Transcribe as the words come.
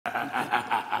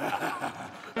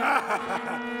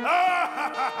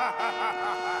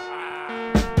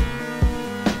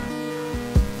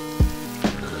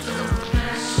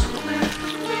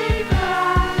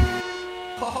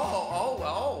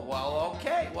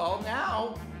Well,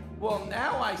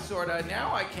 now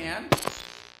I can.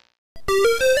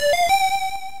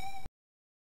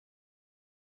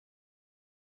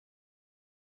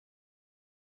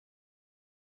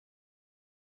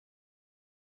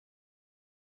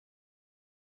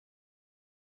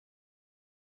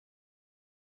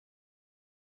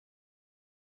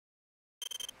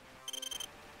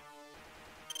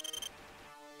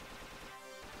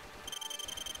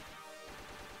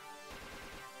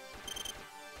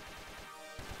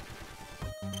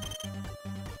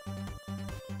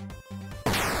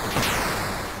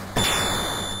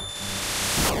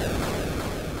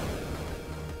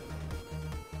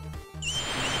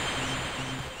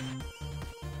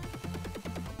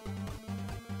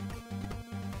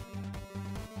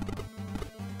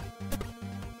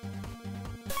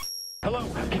 Hello,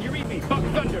 can you read me? Buck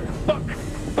Thunder! Buck!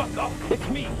 Oh, it's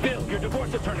me, Phil, your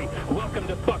divorce attorney. Welcome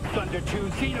to Buck Thunder 2,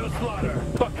 Xeno Slaughter.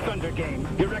 Buck Thunder game.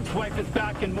 Your ex-wife is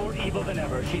back and more evil than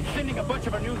ever. She's sending a bunch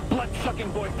of her new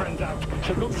blood-sucking boyfriends out.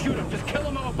 So go shoot them. Just kill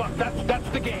them all, Buck. That's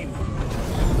the game.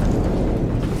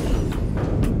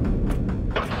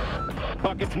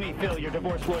 Buck, it's me, Phil, your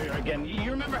divorce lawyer again.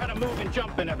 You remember how to move and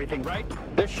jump and everything, right?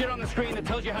 There's shit on the screen that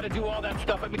tells you how to do all that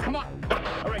stuff. I mean, come on.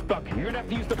 All right, Buck, you're gonna have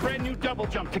to use the brand new double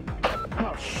jump to...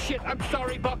 Oh, shit, I'm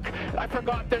sorry, Buck. I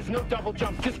forgot there's no double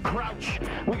jump, just crouch.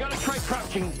 We gotta try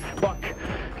crouching, Buck.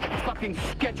 Fucking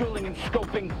scheduling and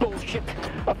scoping bullshit.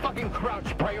 A fucking crouch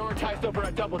prioritized over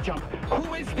a double jump.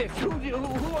 Who is this? Who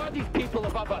are these people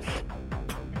above us?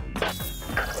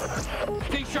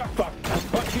 Stay sharp, Buck.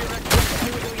 Watch your ex-wife,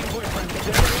 new alien boyfriend.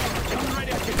 There they are, coming right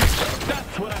at you.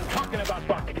 That's what I'm talking about,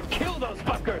 Buck. Kill those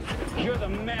fuckers. You're the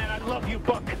man. I love you,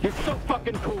 Buck. You're so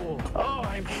fucking cool. Oh,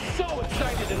 I'm so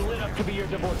excited and lit up to be your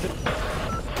divorce.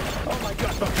 Oh my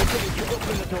God, Buck, you did it. You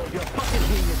opened the door. You're a fucking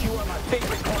genius. You are my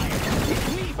favorite client. It's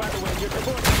me, by the way, your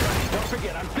divorce attorney. Don't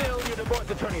forget, I'm Phil, your divorce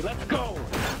attorney. Let's go.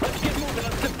 Let's get moving.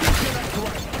 Let's defeat your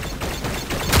ex-wife.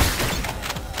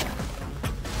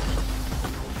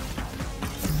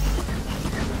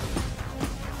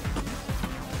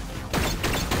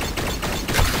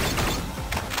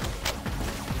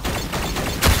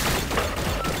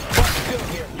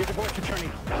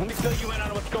 Let me fill you in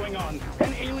on what's going on.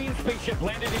 An alien spaceship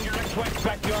landed in your ex-wife's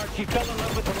backyard. She fell in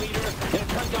love with the leader, and it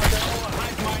turns out they're all a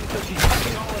hive mind, so she's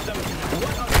fucking all of them.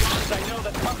 What are the odds? I know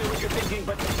that's probably what you're thinking,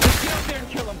 but just get out there and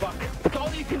kill them, Buck. That's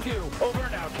all you can do. Over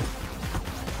and out.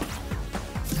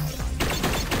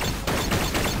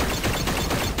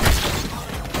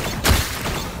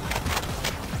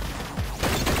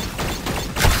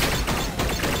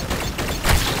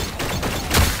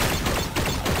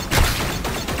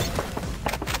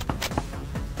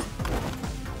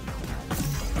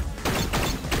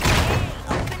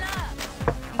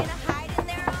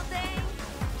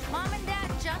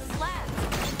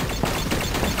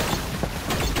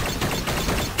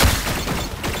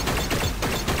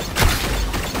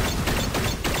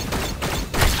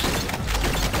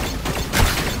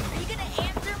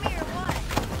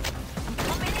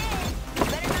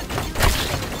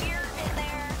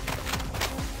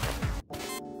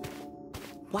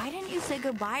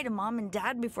 Goodbye to Mom and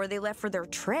Dad before they left for their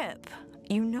trip.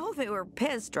 You know they were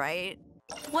pissed, right?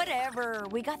 Whatever,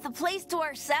 we got the place to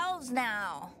ourselves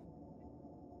now.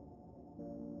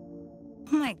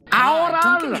 Oh my God,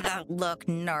 don't give me that look,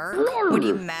 nerd. What, are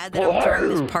you mad that I'm throwing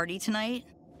this party tonight?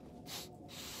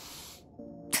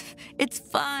 It's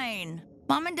fine.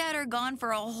 Mom and Dad are gone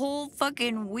for a whole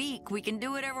fucking week. We can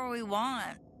do whatever we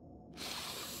want.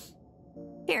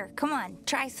 Here, come on,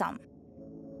 try some.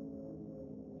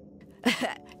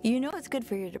 You know it's good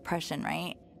for your depression,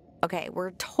 right? Okay,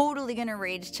 we're totally gonna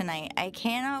rage tonight. I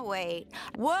cannot wait.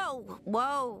 Whoa,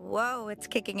 whoa, whoa, it's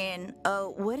kicking in.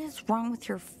 Oh, what is wrong with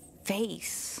your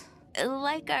face?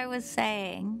 Like I was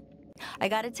saying, I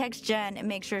gotta text Jen and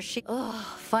make sure she...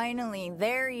 Oh, finally,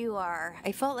 there you are.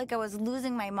 I felt like I was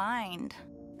losing my mind.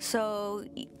 So,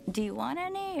 do you want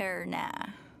any or nah?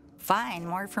 Fine,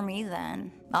 more for me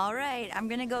then. All right, I'm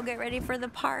gonna go get ready for the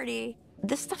party.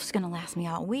 This stuff's gonna last me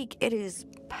all week. It is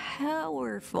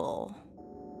powerful.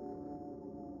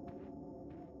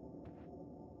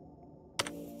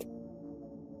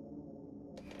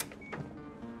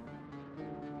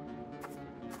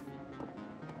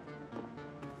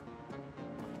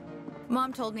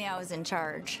 Mom told me I was in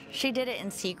charge. She did it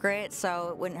in secret so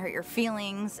it wouldn't hurt your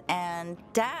feelings, and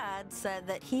Dad said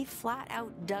that he flat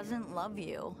out doesn't love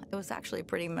you. It was actually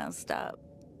pretty messed up.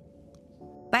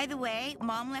 By the way,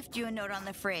 Mom left you a note on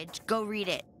the fridge. Go read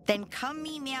it. Then come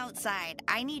meet me outside.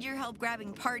 I need your help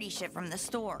grabbing party shit from the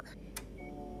store.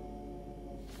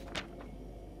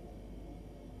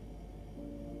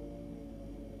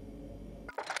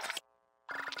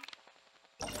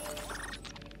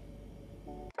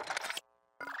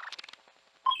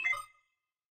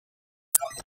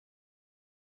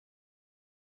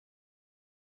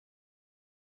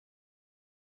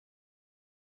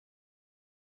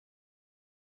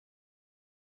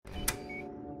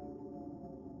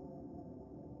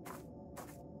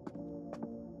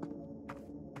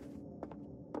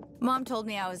 Mom told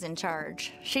me I was in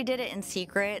charge. She did it in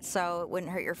secret so it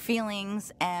wouldn't hurt your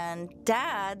feelings, and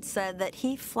Dad said that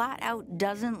he flat out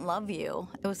doesn't love you.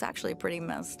 It was actually pretty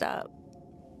messed up.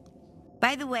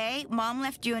 By the way, Mom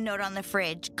left you a note on the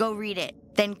fridge. Go read it.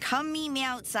 Then come meet me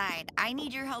outside. I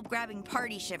need your help grabbing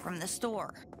party shit from the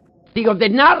store. Digo de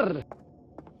nar.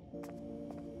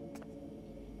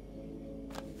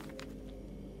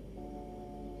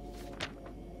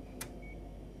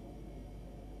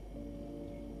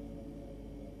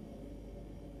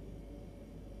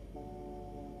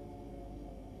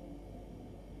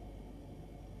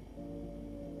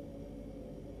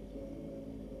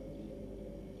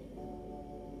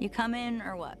 You come in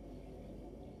or what?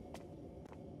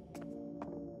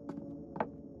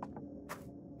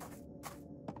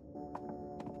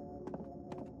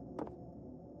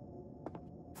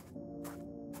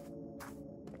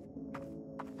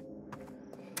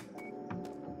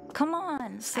 Come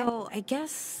on. So I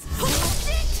guess. Oh,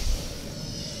 shit!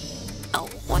 Oh,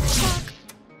 what the fuck?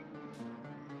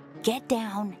 Get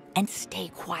down and stay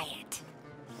quiet.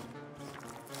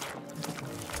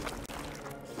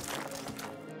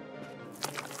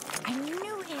 I knew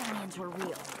aliens were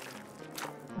real.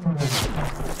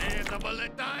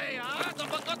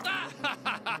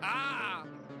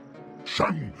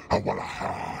 Shan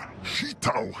awalaha,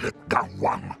 shitao het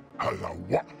gawang,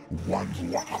 halawa,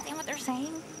 wanwa. Understand what they're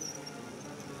saying?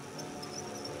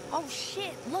 Oh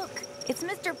shit, look, it's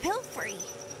Mr. Pilfrey.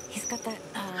 He's got that,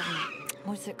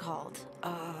 what's it called?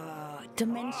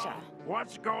 Dementia.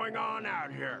 What's going on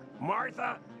out here?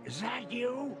 Martha, is that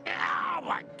you? Oh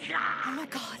my god! Oh my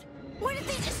god. What did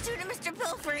they just do to Mr.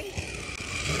 Pilfrey?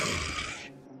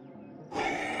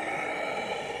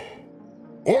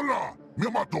 Hola,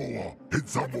 miamatoa, What the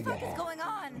fuck is hitzamoa. going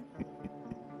on?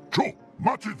 Cho,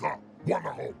 machiza,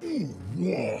 wanaho.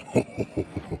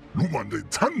 Lumande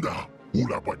tanda,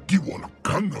 ulapa giwala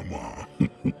kanama.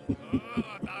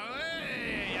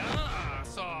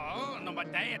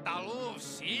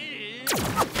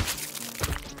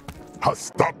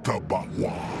 Hastata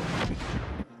bawa.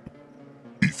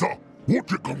 Isa,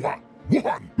 wotikawa,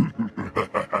 wuhan.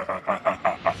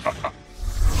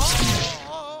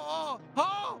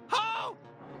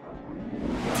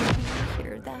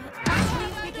 Hear that?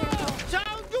 Please be careful.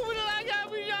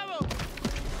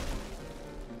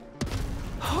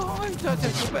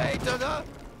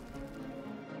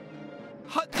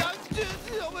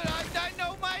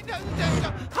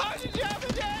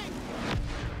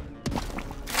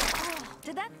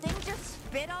 Did that thing just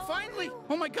spit all Finally! over you?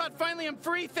 Oh my god, finally I'm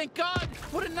free, thank god!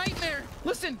 What a nightmare!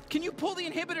 Listen, can you pull the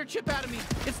inhibitor chip out of me?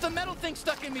 It's the metal thing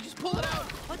stuck in me, just pull it out!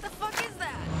 What the fuck is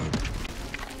that?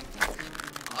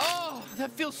 Oh,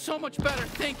 that feels so much better,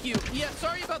 thank you. Yeah,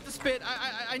 sorry about the spit.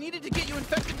 I needed to get you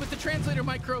infected with the translator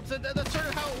microbes. That's sort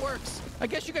of how it works. I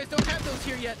guess you guys don't have those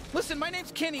here yet. Listen, my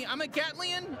name's Kenny. I'm a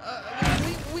Gatlian.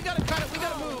 We gotta cut it, we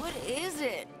gotta move. What is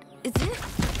it? Is it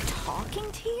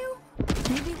talking to you?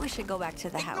 Maybe we should go back to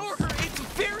the Ignore house. her. It's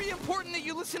very important that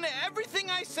you listen to everything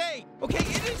I say. Okay,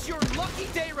 it is your lucky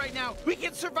day right now. We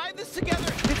can survive this together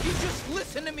if you just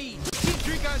listen to me. These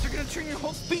three guys are gonna turn your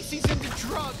whole species into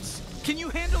drugs. Can you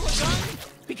handle a gun?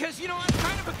 Because, you know, I'm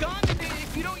kind of a gun, and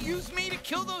if you don't use me to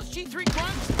kill those G3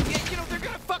 grunts, you know, they're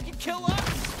gonna fucking kill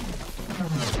us.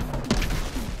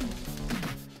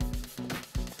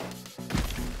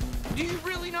 Do you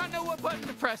really not know what button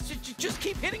to press? Just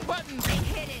keep hitting buttons. I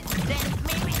hit it. Then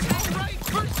maybe All right,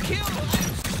 first kill. I'm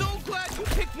so glad you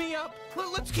picked me up.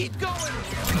 Let's keep going.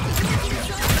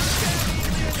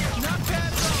 Not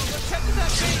bad at all. Let's head to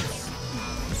that base.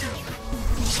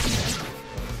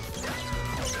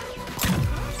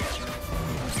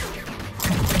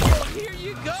 Here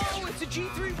you go. It's a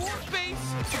G3 warp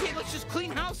base. Okay, let's just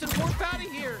clean house and warp out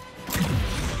of here.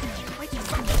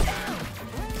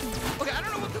 Okay, I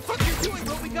don't know what the fuck you're doing,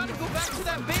 but we gotta go back to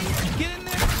that base, get in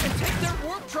there, and take their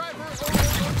warp driver, or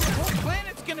the whole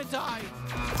planet's gonna die.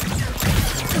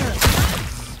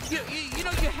 You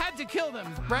know, you had to kill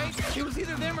them, right? It was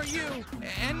either them or you,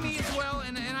 and me as well,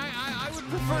 and I would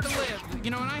prefer to live.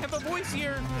 You know, and I have a voice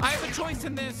here. I have a choice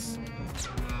in this.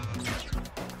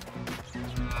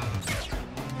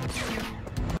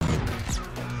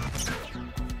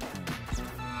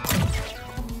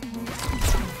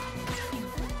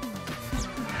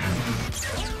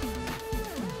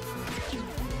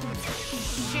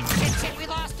 Shit, we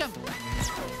lost him.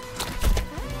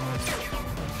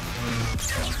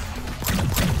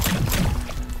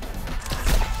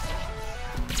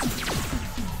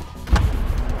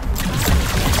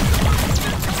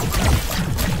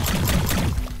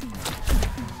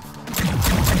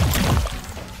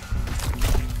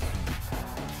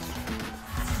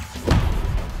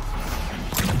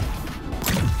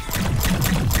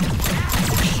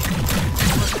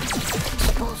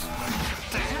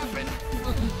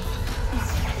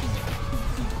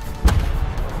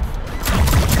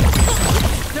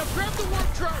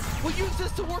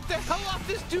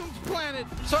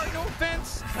 planet. Sorry, no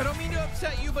offense. I don't mean to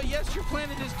upset you, but yes, your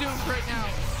planet is doomed right now.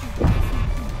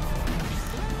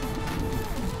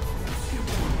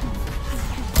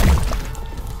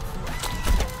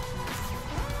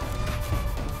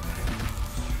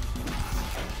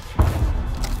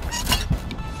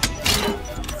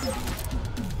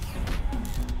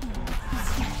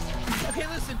 Okay,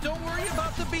 listen, don't worry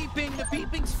about the beeping. The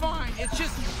beeping's fine. It's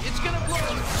just, it's gonna blow.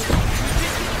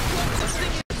 This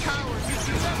thing is powered. You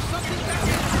do have something back in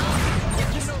the house.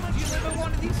 You know, if you live in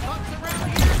one of these huts around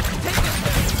here, take it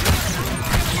there.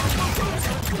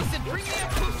 Listen, bring me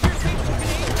up close to your face. You can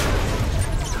aim.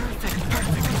 Perfect.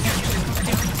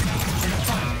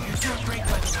 You're doing great,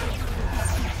 buddy.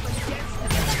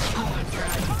 Oh, I'm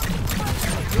proud.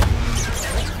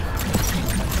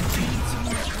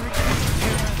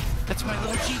 That's my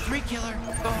little G3 killer.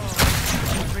 Oh,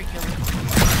 G3 killer.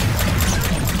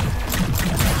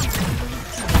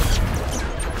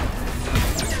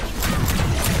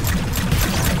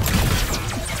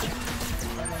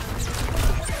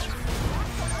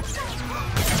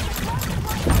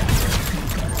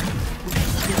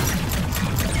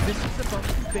 This is about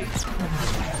space.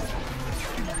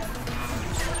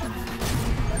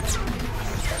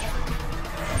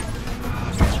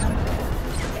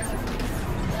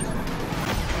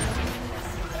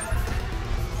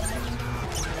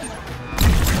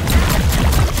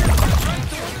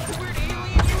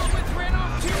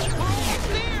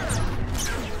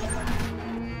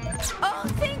 Oh,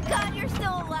 thank God you're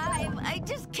still alive. I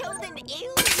just killed an alien.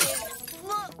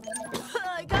 Look,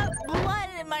 I got blood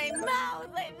in my mouth.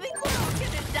 I think we're all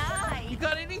gonna die. You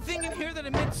got anything in here that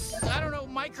emits, I don't know,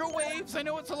 microwaves? I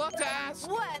know it's a lot to ask.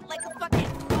 What, like a fucking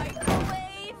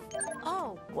microwave?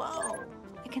 Oh, whoa.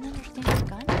 I can understand your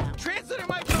gun now. Translator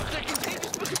microphones are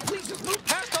contagious, but please just move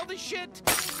past all this shit.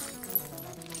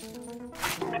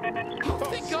 Oh,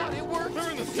 thank God it worked.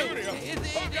 They're in the studio.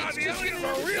 Oh God, the aliens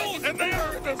are real, and they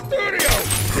are in the studio.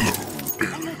 Hello,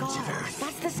 aliens of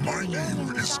Earth. My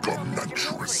name is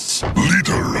Comentarios,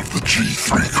 leader of the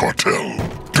G3 cartel.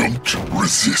 Don't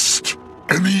resist.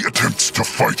 Any attempts to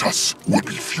fight us would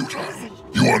be futile.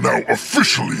 You are now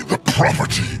officially the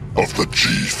property of the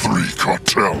G3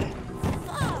 cartel.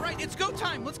 All right, it's go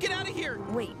time. Let's get out of here.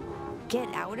 Wait,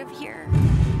 get out of here?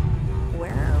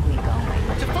 Where are we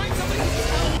going? To find somebody who can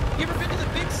help. You ever been to the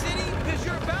big city? Because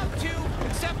you're about to,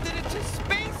 except that it's a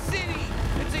space city.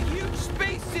 It's a huge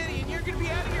space city, and you're going to be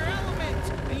out of your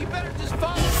element. And you better just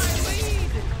follow my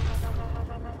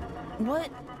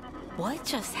lead. What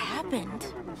just happened?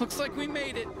 Looks like we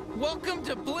made it. Welcome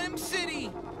to Blim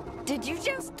City. Did you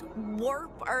just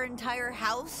warp our entire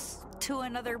house to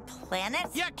another planet?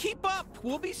 Yeah, keep up.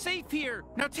 We'll be safe here.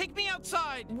 Now take me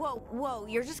outside. Whoa,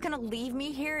 you're just gonna leave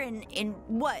me here in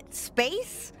what,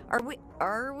 space?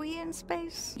 Are we in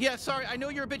space? Yeah, sorry, I know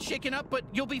you're a bit shaken up, but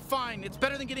you'll be fine. It's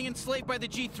better than getting enslaved by the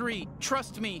G3.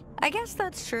 Trust me. I guess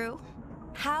that's true.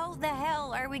 How the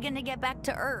hell are we gonna get back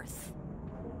to Earth?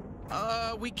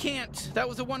 We can't. That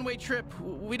was a one-way trip.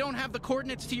 We don't have the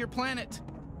coordinates to your planet.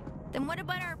 Then what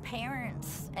about our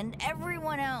parents and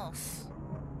everyone else?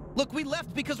 Look, we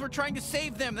left because we're trying to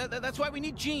save them. That's why we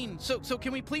need Gene. So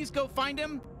can we please go find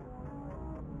him?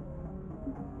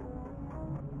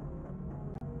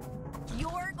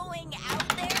 You're going out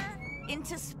there?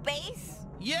 Into space?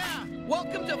 Yeah!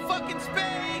 Welcome to fucking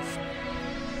space!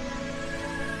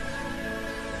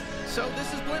 So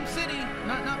this is Blim City.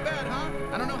 Not bad, huh?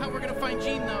 I don't know how we're gonna find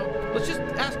Gene though. Let's just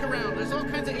ask around. There's all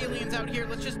kinds of aliens out here.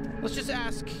 Let's just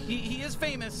ask. He is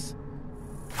famous.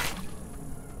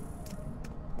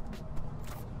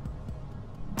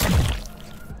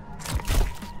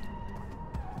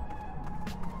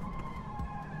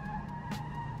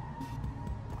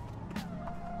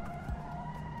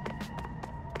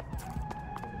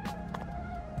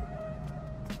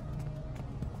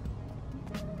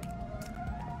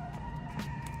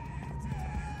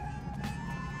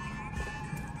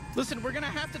 Listen, we're gonna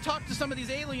have to talk to some of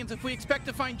these aliens if we expect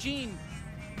to find Gene.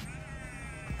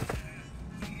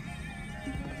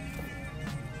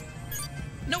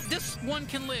 No, this one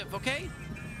can live, okay?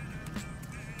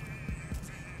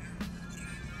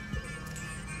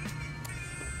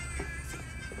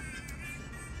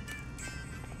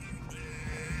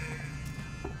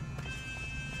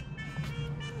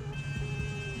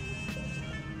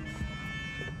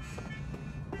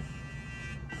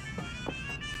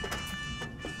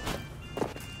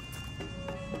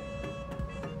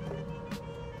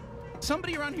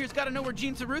 Somebody around here's got to know where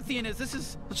Gene Zaruthian is.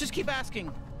 Let's just keep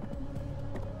asking.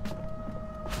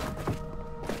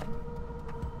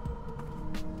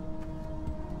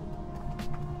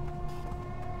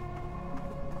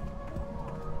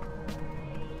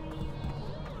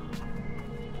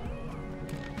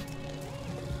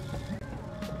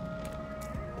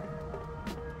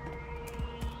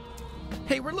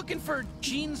 Hey, we're looking for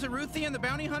Gene Zaruthian, the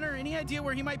bounty hunter. Any idea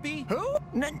where he might be? Who?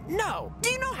 No. Do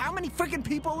you know how many freaking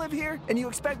people live here? And you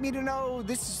expect me to know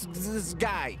this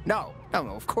guy? No,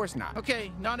 of course not.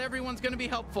 Okay, not everyone's gonna be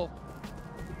helpful.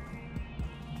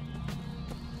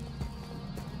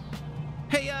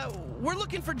 Hey, we're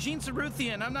looking for Gene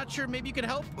Zaruthian. I'm not sure, maybe you could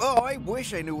help? Oh, I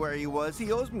wish I knew where he was.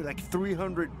 He owes me like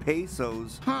 300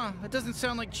 pesos. Huh, that doesn't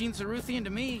sound like Gene Zaruthian to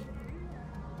me.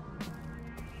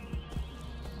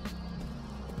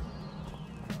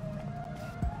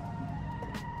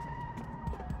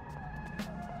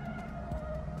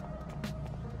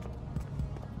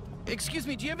 Excuse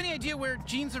me, do you have any idea where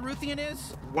Gene Zaruthian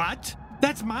is? What?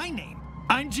 That's my name.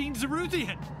 I'm Gene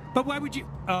Zaruthian. But why would you...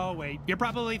 Oh, wait. You're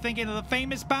probably thinking of the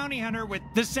famous bounty hunter with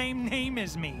the same name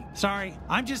as me. Sorry,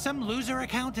 I'm just some loser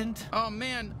accountant. Oh,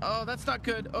 man. Oh, that's not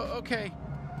good. Oh, okay.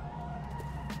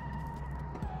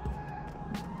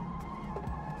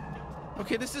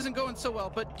 Okay, this isn't going so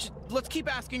well, but let's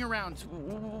keep asking around.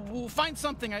 We'll find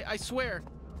something, I swear.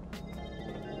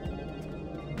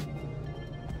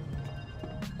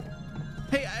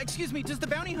 Hey, excuse me, does the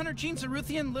bounty hunter Gene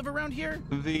Zaruthian live around here?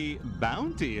 The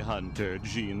bounty hunter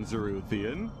Gene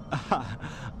Zaruthian?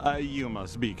 You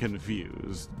must be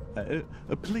confused.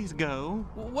 Please go.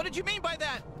 What did you mean by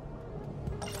that?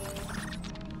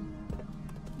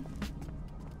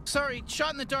 Sorry,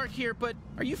 shot in the dark here, but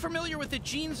are you familiar with the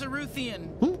Gene Zaruthian?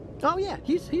 Oh yeah,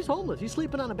 he's homeless. He's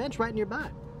sleeping on a bench right nearby.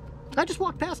 I just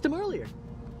walked past him earlier.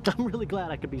 I'm really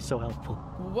glad I could be so helpful.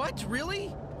 What?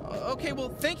 Really? Okay, well,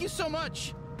 thank you so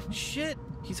much. Shit,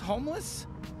 he's homeless?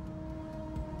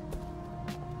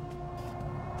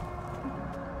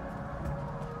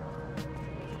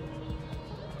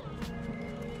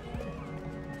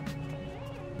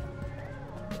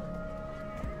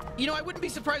 You know, I wouldn't be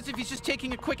surprised if he's just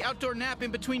taking a quick outdoor nap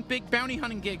in between big bounty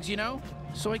hunting gigs, you know?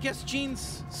 So I guess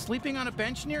Gene's sleeping on a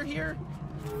bench near here?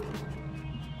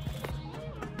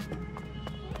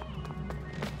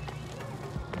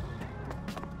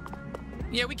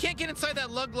 Yeah, we can't get inside that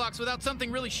lug locks without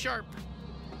something really sharp.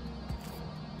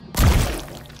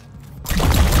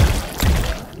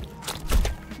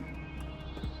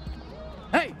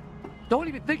 Hey, don't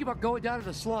even think about going down to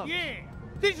the slum. Yeah,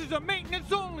 this is a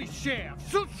maintenance-only shaft,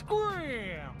 so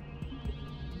scram!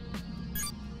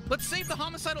 Let's save the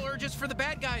homicidal urges for the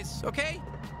bad guys, okay?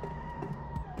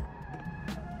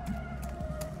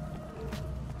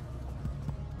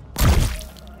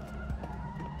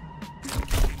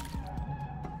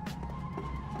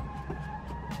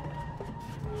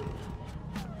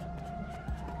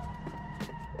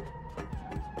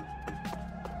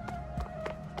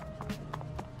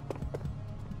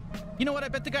 You know what? I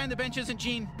bet the guy on the bench isn't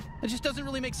Gene. It just doesn't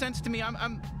really make sense to me.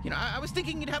 I was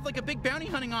thinking you'd have like a big bounty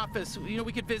hunting office, you know,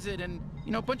 we could visit, and,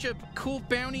 you know, a bunch of cool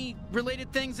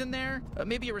bounty-related things in there.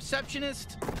 Maybe a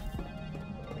receptionist.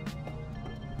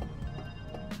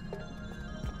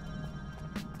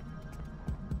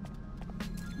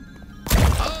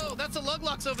 Oh, that's a lug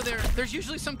locks over there. There's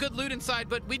usually some good loot inside,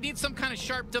 but we need some kind of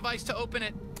sharp device to open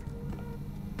it.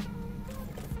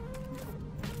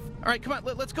 All right, come on,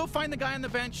 let's go find the guy on the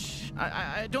bench.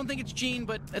 I don't think it's Gene,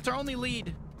 but it's our only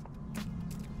lead.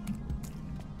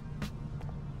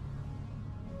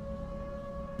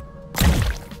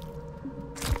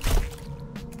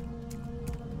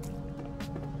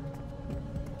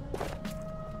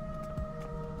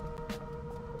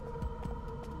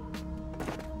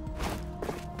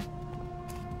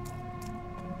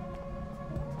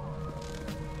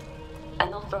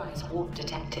 Unauthorized warp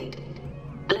detected.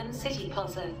 City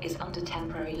Plaza is under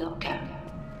temporary lockdown.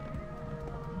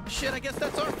 Shit, I guess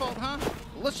that's our fault, huh?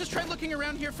 Let's just try looking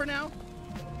around here for now.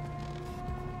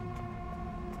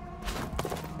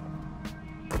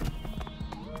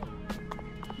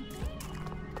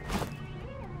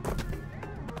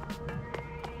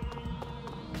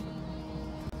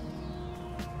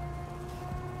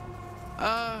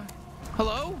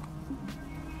 Hello?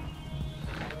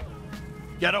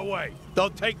 Get away.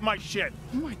 Don't take my shit.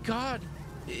 Oh my God.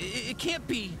 It can't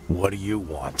be. What do you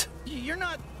want? You're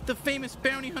not the famous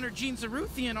bounty hunter Gene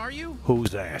Zaruthian, are you?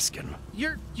 Who's asking?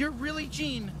 You're really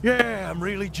Gene. Yeah, I'm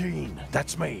really Gene.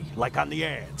 That's me, like on the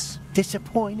ads.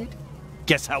 Disappointed?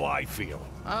 Guess how I feel.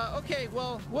 Okay,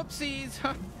 well, whoopsies.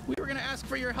 We were gonna ask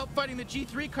for your help fighting the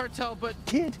G3 cartel, but...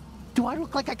 Kid, do I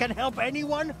look like I can help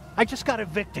anyone? I just got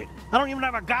evicted. I don't even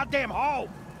have a goddamn home.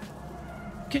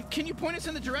 Can you point us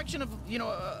in the direction of, you know,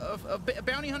 a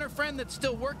bounty hunter friend that's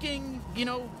still working, you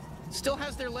know, still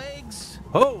has their legs?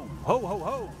 Ho, ho, ho,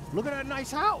 ho. Look at that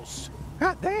nice house.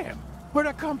 God damn. Where'd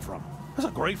that come from? That's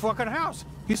a great fucking house.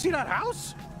 You see that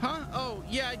house? Huh? Oh,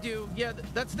 yeah, I do. Yeah,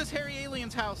 that's this hairy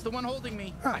alien's house, the one holding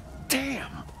me. Ah, damn.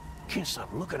 Can't stop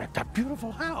looking at that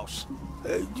beautiful house.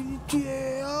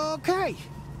 Yeah, okay.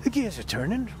 The gears are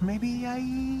turning. Maybe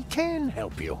I can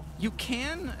help you. You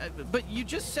can? But you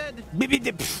just said...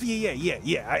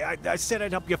 Yeah. I said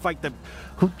I'd help you fight the...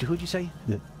 Who'd you say?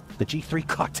 The G3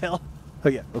 cartel? Oh,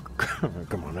 yeah. Oh,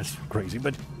 come on, that's crazy,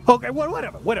 but... Okay,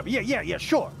 whatever. Yeah,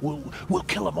 sure. We'll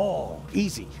kill them all.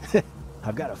 Easy.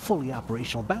 I've got a fully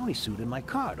operational bounty suit in my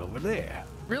cart over there.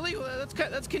 Really? Well,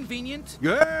 that's convenient.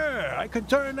 Yeah, I could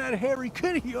turn that hairy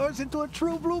kid of yours into a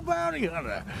true blue bounty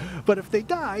hunter. But if they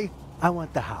die, I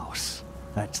want the house.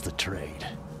 That's the trade.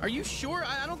 Are you sure?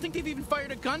 I don't think they've even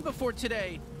fired a gun before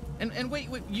today. And wait,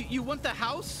 you want the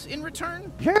house in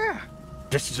return? Yeah.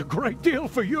 This is a great deal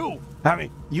for you. I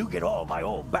mean, you get all my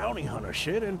old bounty hunter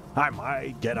shit, and I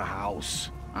might get a house.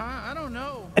 I don't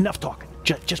know. Enough talking.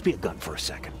 Just be a gun for a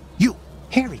second. You,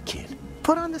 hairy kid,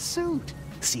 put on the suit.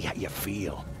 See how you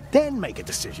feel. Then make a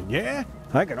decision, yeah?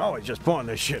 I can always just pawn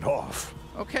this shit off.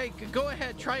 Okay, go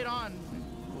ahead. Try it on.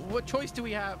 What choice do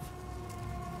we have?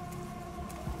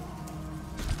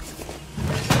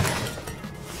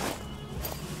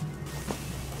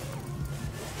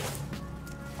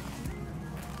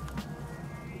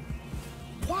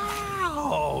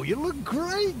 Wow, you look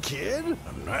great, kid.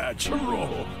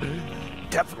 Natural.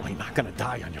 Definitely not gonna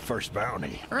die on your first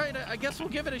bounty. All right, I guess we'll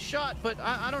give it a shot, but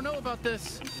I don't know about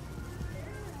this.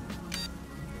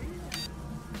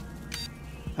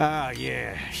 Ah,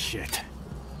 yeah, shit.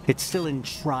 It's still in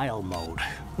trial mode.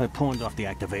 I pawned off the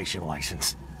activation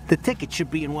license. The ticket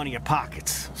should be in one of your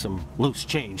pockets. Some loose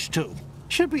change, too.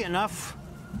 Should be enough.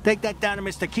 Take that down to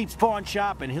Mr. Keep's pawn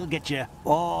shop, and he'll get you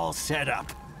all set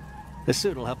up. The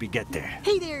suit will help you get there.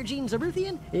 Hey there, Gene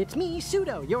Zaruthian. It's me,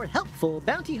 Pseudo, your helpful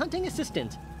bounty hunting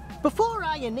assistant. Before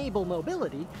I enable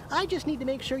mobility, I just need to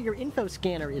make sure your info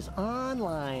scanner is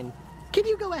online. Can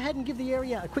you go ahead and give the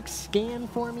area a quick scan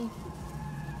for me?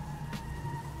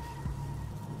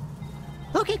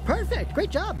 Okay, perfect.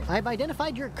 Great job. I've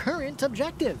identified your current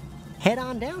objective. Head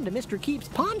on down to Mr. Keep's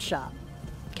pawn shop.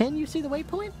 Can you see the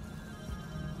waypoint?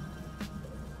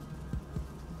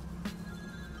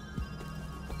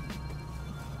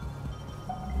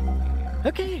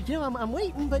 Okay, you know, I'm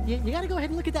waiting, but you gotta go ahead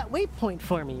and look at that waypoint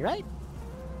for me, right?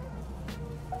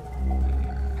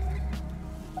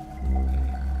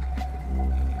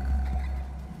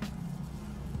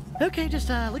 Okay, just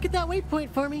look at that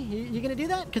waypoint for me. You gonna do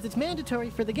that? Because it's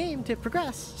mandatory for the game to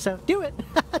progress, so do it.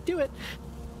 Do it.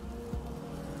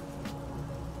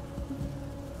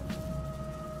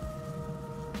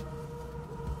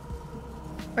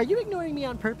 Are you ignoring me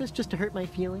on purpose just to hurt my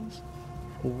feelings?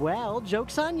 Well,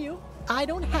 joke's on you. I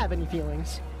don't have any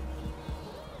feelings.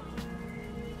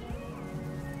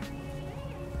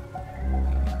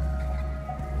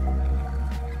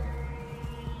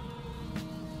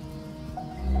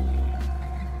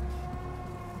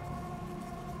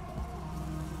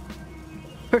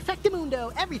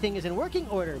 Perfectamundo, everything is in working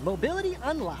order. Mobility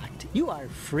unlocked. You are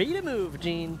free to move,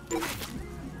 Gene.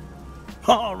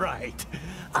 All right.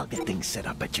 I'll get things set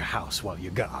up at your house while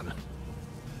you're gone.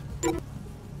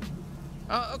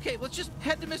 Okay, let's just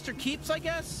head to Mr. Keep's, I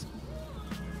guess.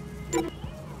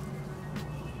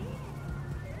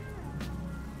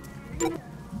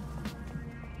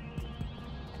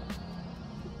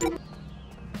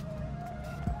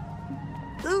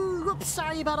 Ooh, whoops,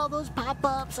 sorry about all those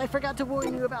pop-ups. I forgot to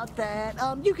warn you about that.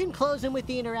 You can close them with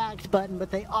the interact button,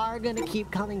 but they are gonna keep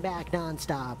coming back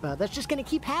non-stop. That's just gonna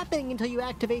keep happening until you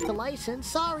activate the license.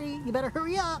 Sorry, you better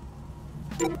hurry up.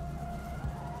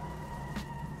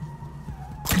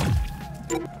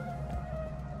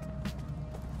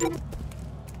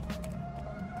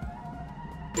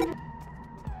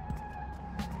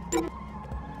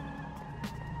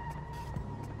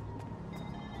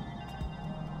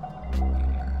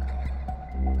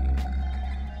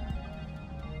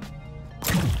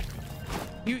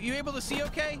 You able to see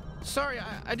okay? Sorry,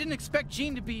 I didn't expect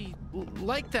Gene to be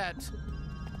like that.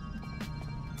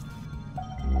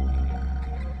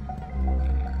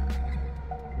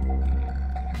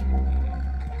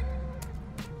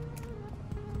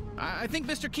 I think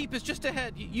Mr. Keep is just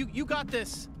ahead. You got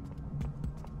this.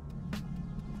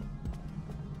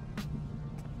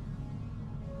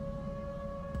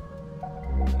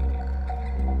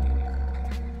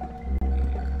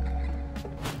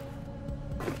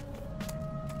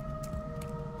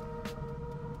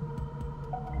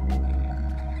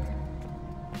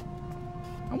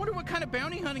 I wonder what kind of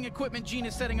bounty hunting equipment Gene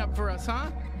is setting up for us,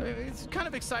 huh? It's kind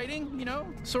of exciting, you know,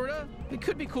 sorta. It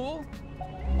could be cool.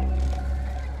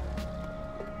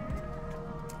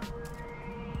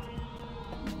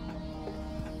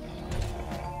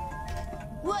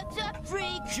 What's up,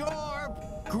 freak? Sure.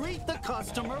 Greet the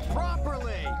customer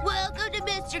properly. Welcome to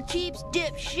Mr. Keeps,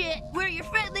 dipshit. We're your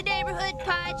friendly neighborhood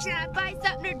pie shop. Buy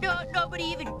something or don't, nobody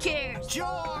even cares.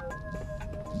 Sure.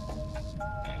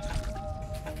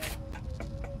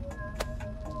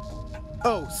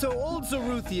 Oh, so old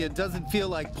Zaruthian doesn't feel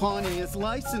like pawning his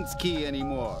license key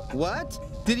anymore. What?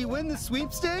 Did he win the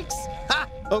sweepstakes? Ha!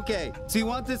 Okay, so you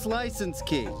want this license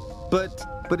key.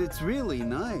 But it's really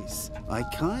nice. I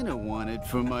kinda want it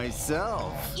for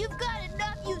myself. You've got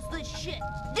enough useless shit,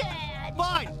 Dad!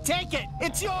 Fine, take it.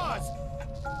 It's yours.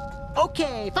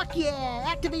 Okay, fuck yeah!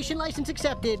 Activation license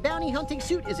accepted. Bounty hunting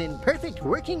suit is in perfect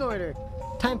working order.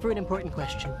 Time for an important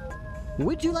question.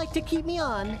 Would you like to keep me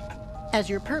on as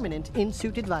your permanent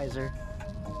in-suit advisor?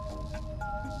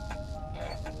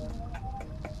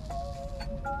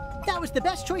 That was the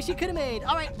best choice you could have made.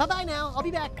 All right, bye-bye now. I'll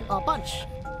be back. A bunch.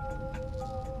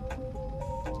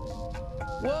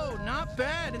 Whoa, not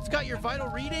bad. It's got your vital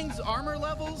readings, armor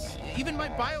levels, even my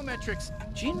biometrics.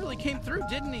 Gene really came through,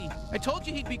 didn't he? I told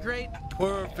you he'd be great.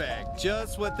 Perfect.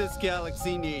 Just what this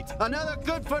galaxy needs. Another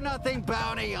good-for-nothing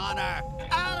bounty hunter.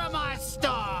 Out of my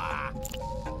store!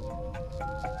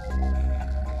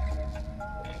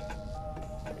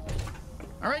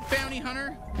 All right, bounty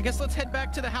hunter. I guess let's head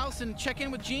back to the house and check in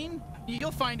with Gene.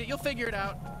 You'll find it. You'll figure it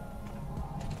out.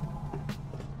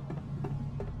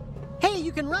 Hey,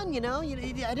 you can run, you know.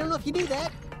 I don't know if you do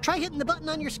that. Try hitting the button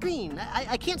on your screen.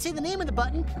 I can't say the name of the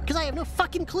button because I have no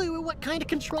fucking clue what kind of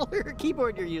controller or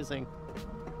keyboard you're using.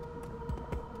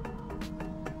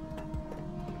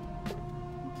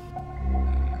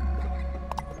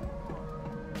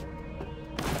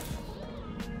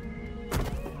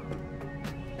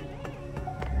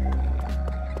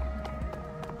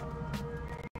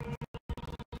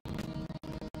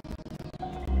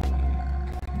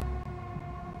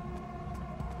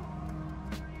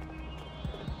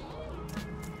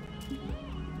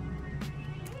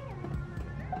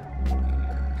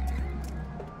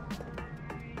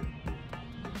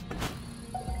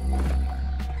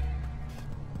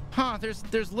 Huh,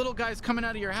 there's little guys coming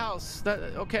out of your house. That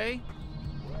okay?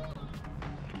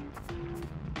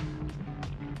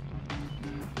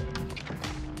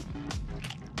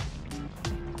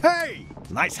 Hey!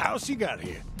 Nice house you got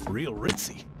here. Real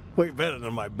ritzy. Way better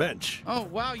than my bench. Oh,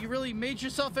 wow, you really made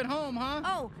yourself at home, huh?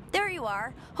 Oh, there you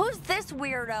are. Who's this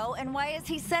weirdo, and why is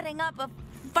he setting up a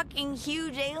fucking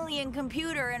huge alien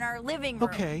computer in our living room?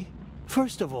 Okay,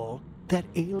 first of all, that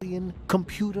alien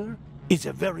computer is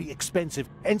a very expensive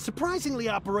and surprisingly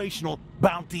operational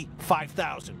Bounty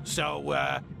 5000.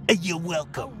 So, you're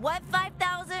welcome. What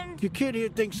 5000? Your kid here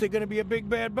thinks they're gonna be a big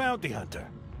bad bounty hunter.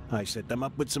 I set them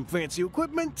up with some fancy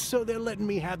equipment, so they're letting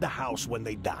me have the house when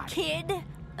they die. Kid?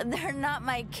 They're not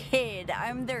my kid.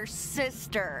 I'm their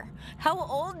sister. How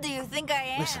old do you think I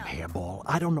am? Listen, Hairball,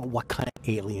 I don't know what kind of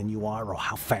alien you are or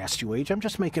how fast you age. I'm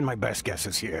just making my best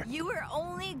guesses here. You were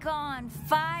only gone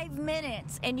 5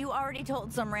 minutes, and you already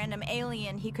told some random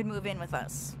alien he could move in with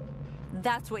us.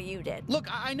 That's what you did. Look,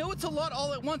 I know it's a lot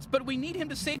all at once, but we need him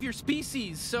to save your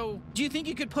species. So, do you think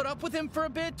you could put up with him for a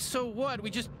bit? So what,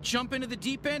 we just jump into the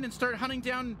deep end and start hunting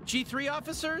down G3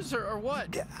 officers, or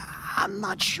what? I'm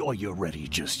not sure you're ready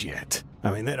just yet.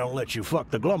 I mean, they don't let you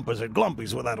fuck the Glumpers at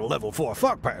Glumpies without a level 4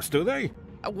 fuck pass, do they?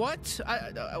 What?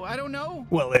 I don't know.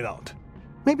 Well, they don't.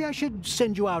 Maybe I should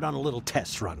send you out on a little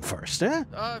test run first, eh?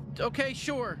 Okay,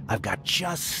 sure. I've got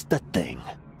just the thing.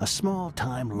 A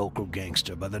small-time local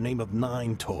gangster by the name of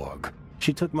Nine Torg.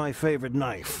 She took my favorite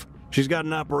knife. She's got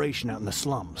an operation out in the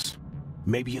slums.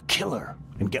 Maybe you kill her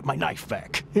and get my knife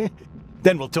back.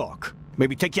 Then we'll talk.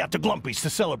 Maybe take you out to Glumpies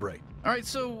to celebrate. All right,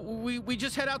 so we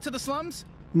just head out to the slums?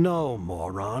 No,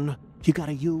 moron. You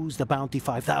gotta use the Bounty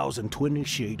 5000 to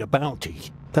initiate a bounty.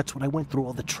 That's what I went through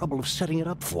all the trouble of setting it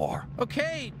up for.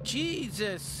 Okay,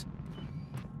 Jesus.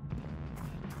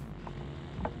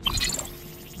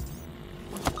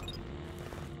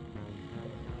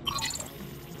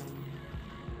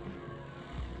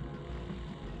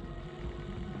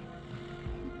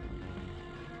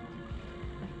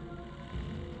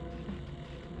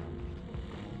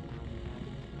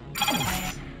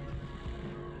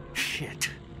 Shit.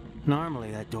 Normally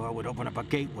that door would open up a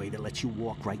gateway that lets you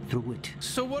walk right through it.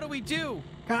 So what do we do?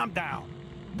 Calm down.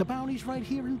 The bounty's right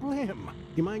here in Blim.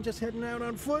 You mind just heading out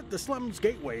on foot? The slums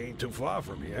gateway ain't too far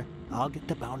from here. I'll get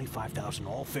the Bounty 5000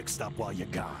 all fixed up while you're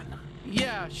gone.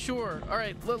 Yeah, sure. All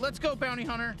right, let's go, bounty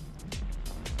hunter.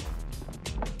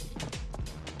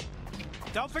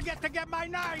 Don't forget to get my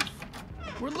knife!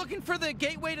 We're looking for the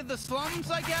gateway to the slums,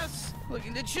 I guess? Look,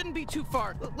 it shouldn't be too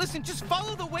far. Listen, just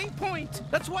follow the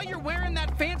waypoint. That's why you're wearing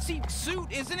that fancy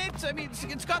suit, isn't it? I mean,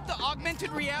 it's got the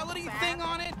augmented reality thing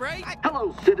on it, right?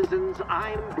 Hello, citizens.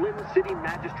 I'm Blinn City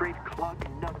Magistrate Clug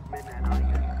Nutsman, and I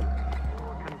have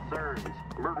more concerns.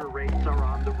 Murder rates are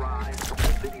on the rise.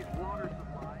 The city's water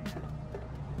supply.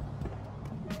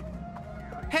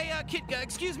 Hey, kid,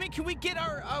 excuse me, can we get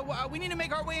our, we need to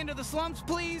make our way into the slums,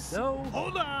 please? No.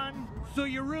 Hold on. So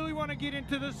you really want to get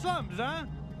into the slums, huh?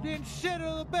 Then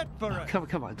settle a bet for us.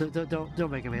 Come on,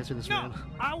 don't make him answer this, man. No,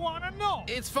 I want to know.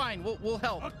 It's fine, we'll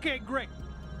help. Okay, great.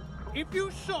 If you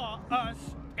saw us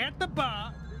at the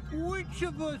bar, which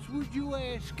of us would you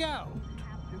ask out?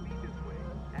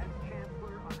 As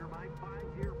Chancellor, under my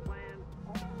 5-year plan,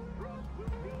 all drugs will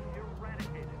be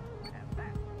eradicated. And that's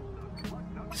the Clug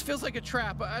Nutsman. This feels like a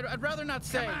trap. I'd rather not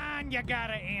say. Come on, you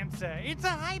gotta answer. It's a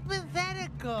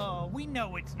hypothetical. We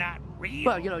know it's not real.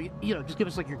 Well, you know, just give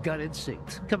us like your gut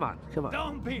instinct. Come on.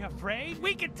 Don't be afraid.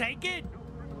 We can take it.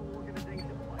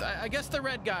 I guess the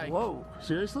red guy. Whoa,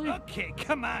 seriously? Okay,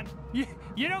 come on. You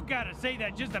don't gotta say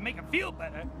that just to make him feel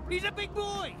better. He's a big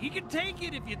boy. He can take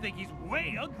it if you think he's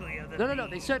way uglier than me. No.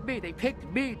 They said me. They picked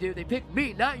me, dude. They picked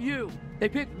me, not you. They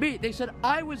picked me. They said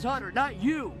I was Hunter, not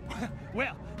you.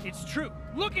 Well, it's true.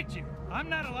 Look at you. I'm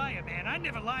not a liar, man. I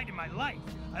never lied in my life.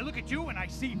 I look at you and I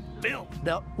see filth.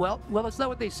 No, well, that's not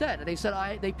what they said. They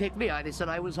said they picked me. They said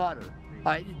I was Hunter.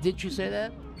 Didn't you say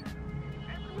that?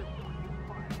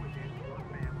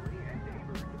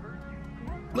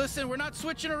 Listen, we're not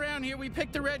switching around here. We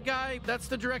picked the red guy. That's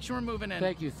the direction we're moving in.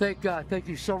 Thank you. Thank God. Thank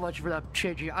you so much for that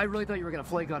changing. I really thought you were going to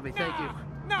flake on me. Thank you.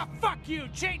 No, fuck you.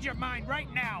 Change your mind right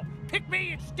now. Pick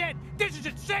me instead. This is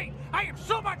insane. I am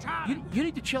so much hotter. You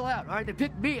need to chill out, all right? They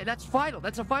picked me, and that's final.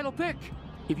 That's a final pick.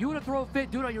 If you want to throw a fit,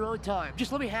 do it on your own time.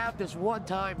 Just let me have this one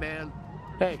time, man.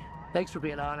 Hey, thanks for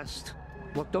being honest.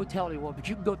 Look, don't tell anyone, but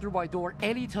you can go through my door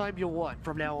anytime you want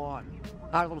from now on.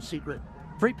 Our little secret.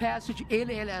 Free passage in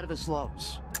and out of the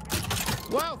slums.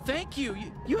 Wow, thank you.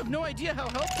 You have no idea how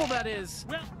helpful that is.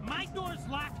 Well, my door's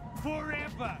locked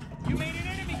forever. You made an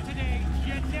enemy today.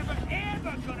 You're never,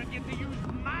 ever gonna get to use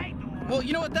my door. Well,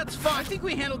 you know what? That's fine. I think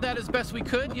we handled that as best we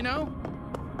could, you know?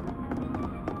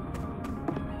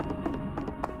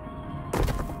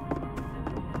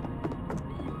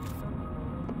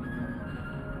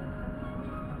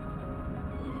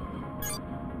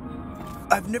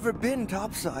 I've never been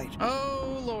topside.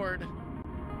 Oh, Lord.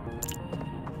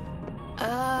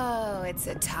 Oh, it's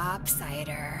a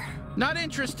topsider. Not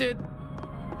interested.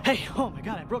 Hey, oh my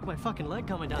God, I broke my fucking leg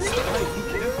coming down. Sorry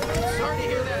to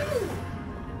hear that.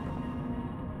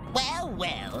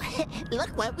 Well,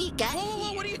 look what we got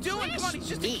Whoa, what are you doing? Come on, he's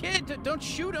just a kid. Don't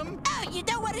shoot him. Oh, you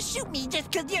don't want to shoot me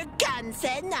just because your gun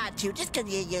said not to, just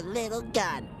because you're your little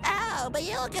gun. Oh, but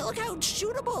you look how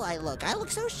shootable I look. I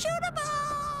look so shootable.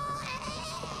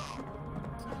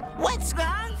 What's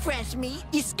wrong, fresh meat?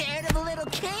 You scared of a little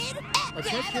kid?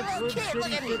 Yeah, a little kid.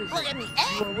 Look at me. Look at me.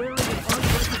 You are wearing an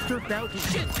unregistered bounty.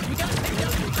 Shit, we gotta take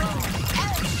down the drone.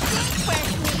 Oh, shit,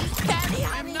 fresh meat. Bounty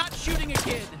hunter. I'm not shooting a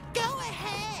kid. Go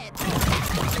ahead.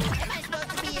 Am I supposed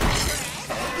to be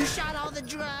impressed? You shot all the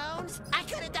drones? I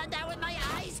could have done that with my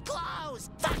eyes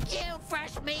closed. Fuck you,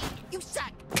 fresh meat. You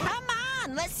suck. Come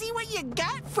on, let's see what you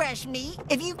got, fresh meat.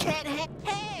 If you can't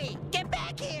hey, get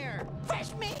back here.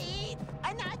 Fresh meat,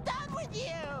 I'm not done with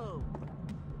you.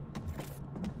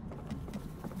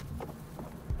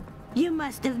 You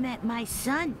must have met my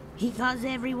son. He calls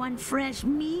everyone fresh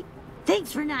meat.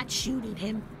 Thanks for not shooting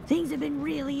him. Things have been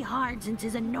really hard since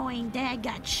his annoying dad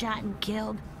got shot and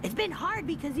killed. It's been hard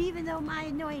because even though my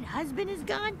annoying husband is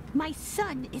gone, my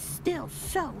son is still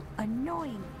so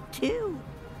annoying too.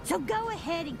 So go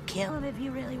ahead and kill him if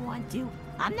you really want to.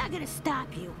 I'm not gonna stop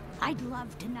you. I'd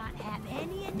love to not have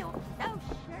any annoyance. Oh,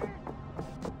 sure.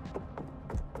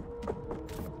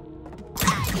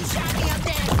 You shot me up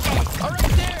there. All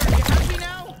right, there. You happy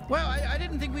now? Well, I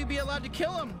didn't think we'd be allowed to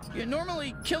kill him.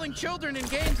 Normally, killing children in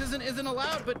games isn't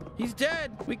allowed, but he's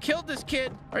dead. We killed this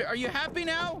kid. Are you happy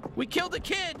now? We killed a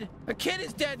kid. A kid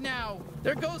is dead now.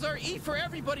 There goes our E for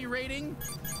everybody rating.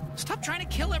 Stop trying to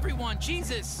kill everyone,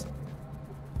 Jesus.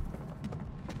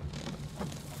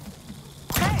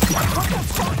 Hey, what the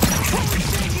fuck? Holy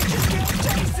shit, you just killed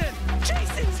Jason.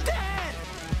 Jason's dead.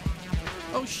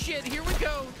 Oh shit, here we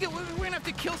go. We're gonna have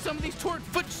to kill some of these torn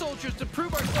foot soldiers to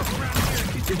prove ourselves around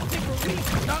here. These people think we're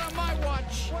weak. Not on my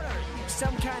watch. What are you,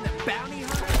 some kind of bounty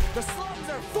hunter? The slums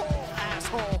are full,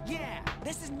 asshole. Yeah,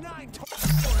 this is 9 turn. The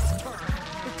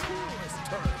coolest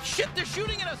turn. Shit, they're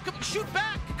shooting at us. Come on, shoot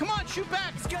back. Come on, shoot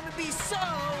back. It's gonna be so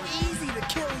easy to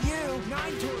kill you.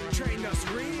 9 turn trained us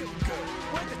real good.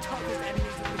 We're the toughest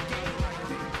enemies in the game, I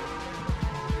think.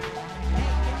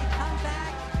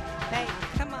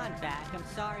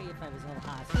 sorry if I was a little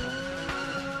hostile.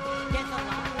 There's a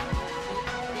lot of them.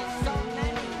 There's so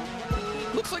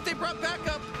many. Looks like they brought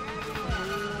backup.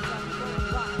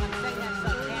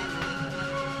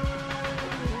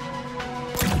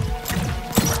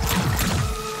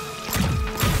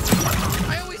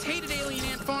 I always hated Alien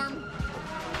Ant Farm.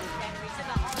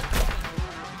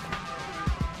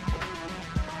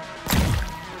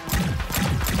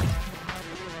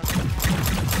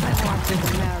 I wanted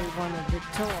to marry one of the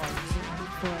toys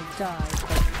before I died,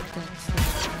 but that's not...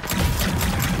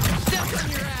 Step on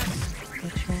your ass.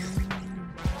 Which one?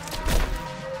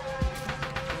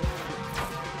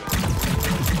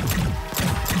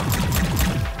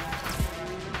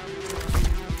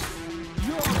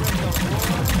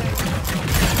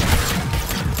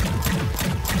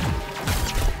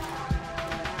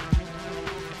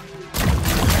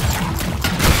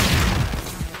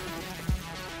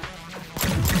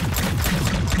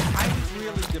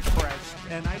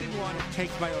 And I didn't want to take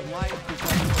my own life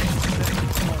because I was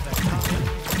for that comment.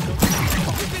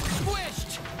 You've been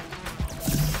squished!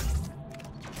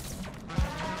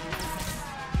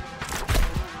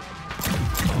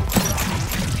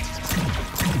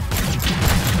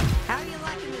 How are you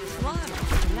liking the slum?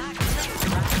 Not great,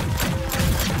 right?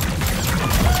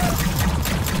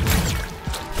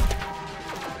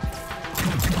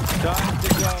 Time to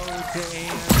go to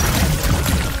AMSTRAD.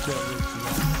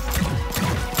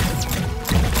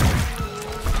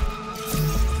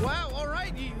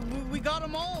 We got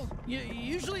them all.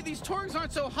 Usually these Torgs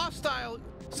aren't so hostile.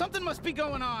 Something must be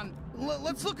going on.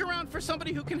 Let's look around for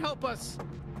somebody who can help us.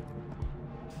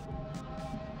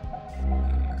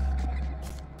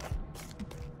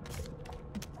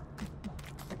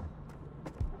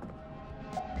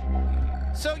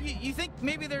 So you think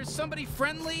maybe there's somebody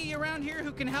friendly around here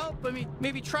who can help? I mean,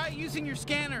 maybe try using your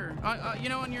scanner, you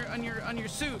know, on your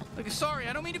suit. Like, sorry,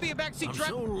 I don't mean to be a backseat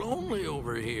driver. I'm so lonely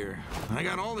over here. I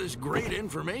got all this great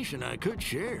information I could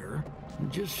share.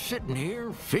 I'm just sitting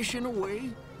here, fishing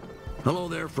away. Hello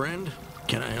there, friend.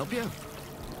 Can I help you?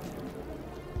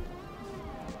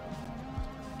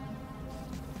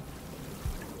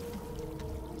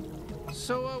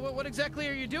 So, what exactly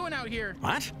are you doing out here?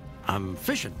 What? I'm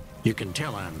fishing. You can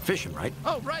tell I'm fishing, right?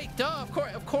 Oh, right, duh,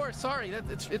 of course, sorry.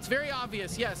 It's very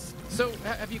obvious, yes. So,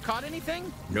 have you caught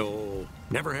anything? No,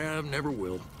 never have, never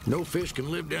will. No fish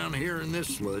can live down here in this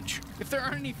sludge. If there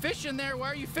aren't any fish in there, why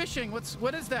are you fishing?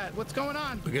 What is that? What's going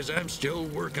on? Because I'm still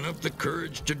working up the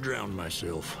courage to drown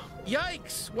myself.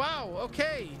 Yikes, wow,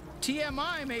 okay.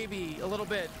 TMI, maybe, a little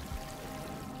bit.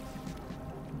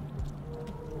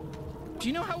 Do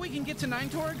you know how we can get to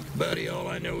Ninetorg? Buddy, all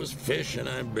I know is fish, and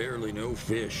I barely know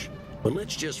fish. But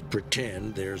let's just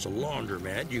pretend there's a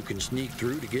laundromat you can sneak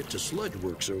through to get to Sludge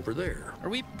Works over there. Are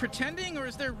we pretending, or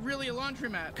is there really a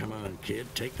laundromat? Come on, kid,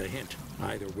 take the hint.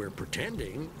 Either we're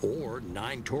pretending, or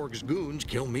Ninetorg's goons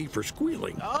kill me for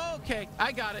squealing. Okay,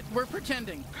 I got it. We're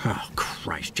pretending. Oh,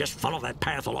 Christ, just follow that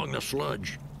path along the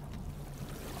sludge.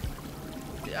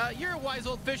 You're a wise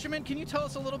old fisherman. Can you tell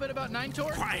us a little bit about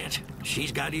Ninetorg? Quiet.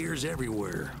 She's got ears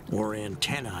everywhere. Or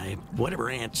antennae, whatever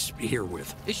Aunt's here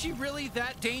with. Is she really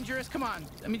that dangerous? Come on.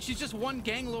 I mean, she's just one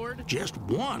gang lord. Just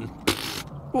one?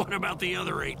 What about the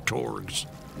other 8 Torgs?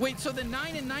 Wait, so the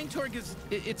 9 in Ninetorg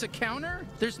it's a counter?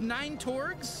 There's 9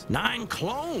 Torgs? 9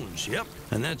 clones, yep.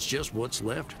 And that's just what's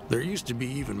left. There used to be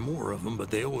even more of them, but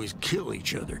they always kill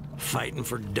each other. Fighting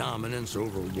for dominance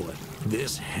over what?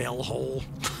 This hellhole?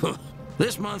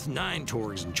 This month, 9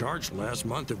 Torgs in charge. Last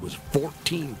month, it was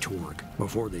 14 Torg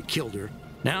before they killed her.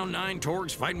 Now 9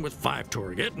 Torgs fighting with 5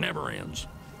 Torg. It never ends.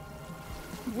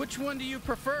 Which one do you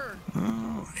prefer?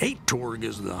 8 Torg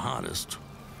is the hottest.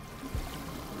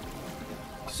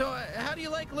 So, how do you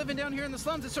like living down here in the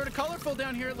slums? It's sort of colorful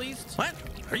down here, at least. What?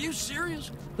 Are you serious?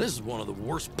 This is one of the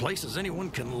worst places anyone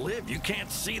can live. You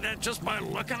can't see that just by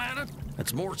looking at it.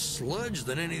 It's more sludge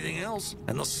than anything else,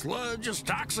 and the sludge is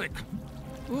toxic.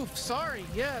 Oof, sorry.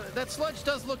 Yeah, that sludge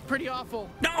does look pretty awful.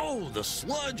 No, the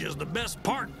sludge is the best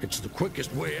part. It's the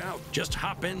quickest way out. Just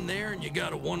hop in there and you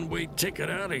got a one-way ticket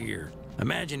out of here.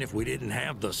 Imagine if we didn't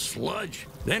have the sludge.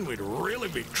 Then we'd really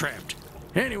be trapped.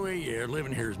 Anyway, yeah,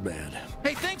 living here is bad.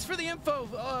 Hey, thanks for the info,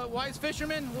 wise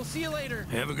fisherman. We'll see you later.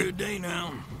 Have a good day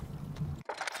now.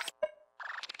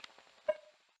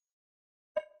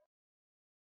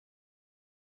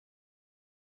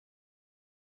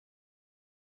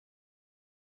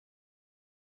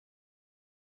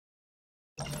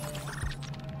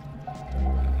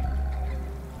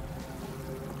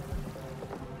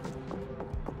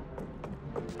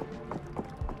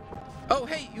 Oh,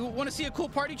 hey, you want to see a cool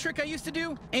party trick I used to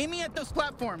do? Aiming at those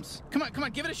platforms. Come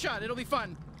on, give it a shot. It'll be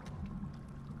fun.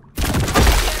 Oh,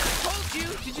 yeah, told that you?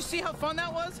 Did you see how fun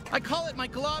that was? I call it my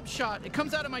glob shot. It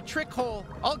comes out of my trick hole.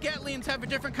 All Gatlians have a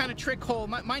different kind of trick hole.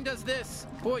 Mine does this.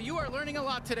 Boy, you are learning a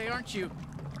lot today, aren't you?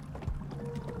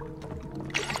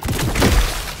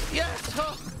 Yes!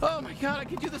 Oh my god, I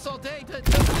could do this all day. Doesn't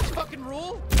this fucking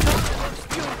rule? God, I love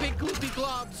spewing big gloopy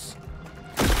globs.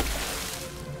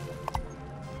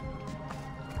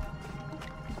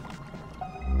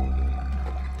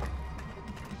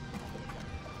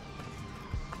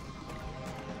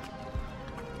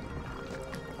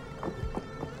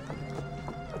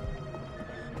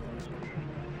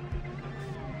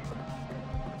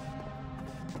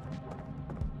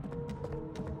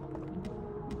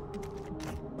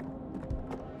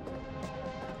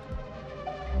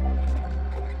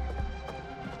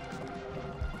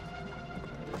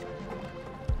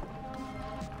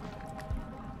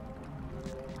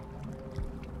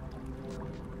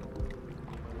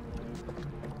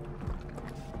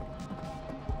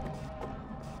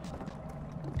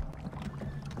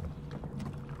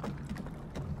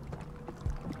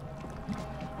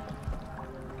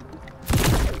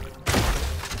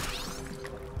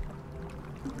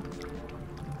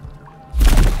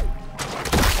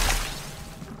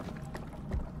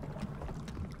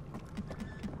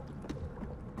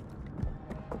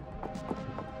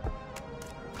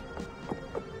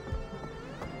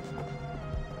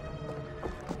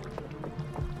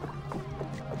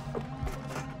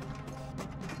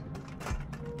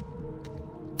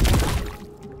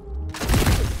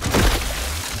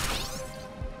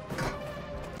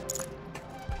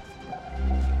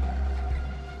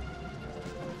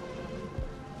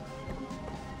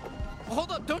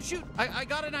 Hold up, don't shoot. I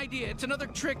got an idea. It's another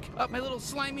trick up my little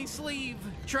slimy sleeve.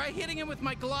 Try hitting him with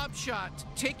my glob shot.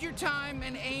 Take your time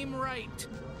and aim right.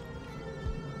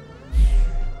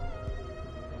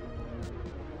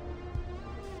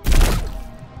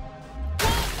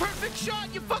 Whoa, perfect shot!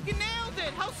 You fucking nailed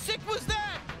it! How sick was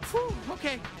that? Whew,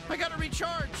 okay, I gotta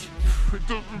recharge. It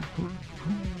doesn't take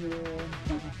too long.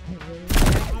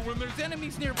 When there's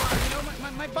enemies nearby, you know,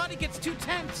 my body gets too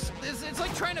tense. It's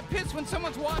like trying to piss when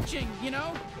someone's watching, you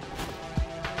know?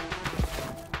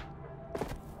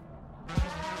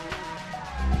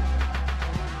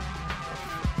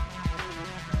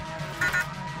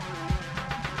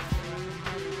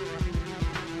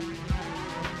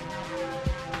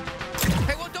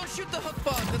 Hey, well, don't shoot the hook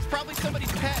bug. That's probably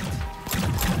somebody's pet.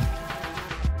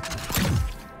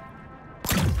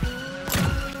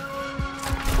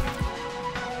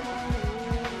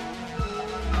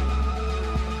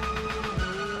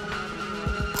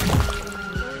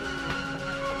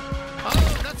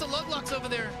 Over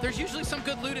there. There's usually some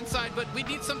good loot inside, but we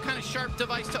need some kind of sharp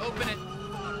device to open it.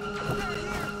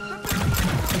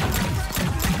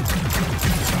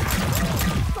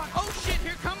 Oh shit,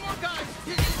 here come more guys.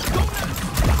 Go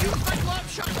nuts. Use my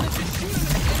glove shot and then just shoot them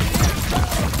in the air.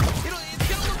 It's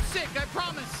gonna look sick, I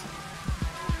promise.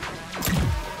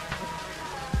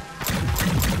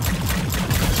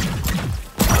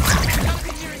 We gotta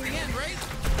be nearing the end, right?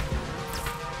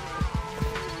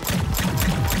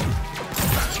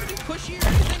 Pushy or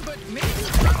anything, but maybe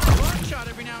try a long shot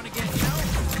every now and again, you know?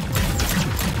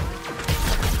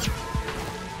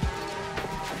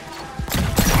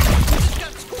 Just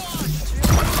got squashed!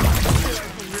 Like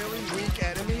really weak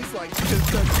enemies, like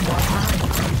just a squash.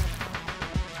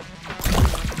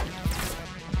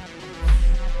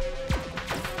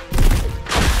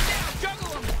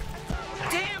 Juggle them!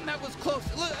 Damn, that was close.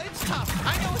 Look, it's tough.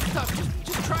 I know it's tough.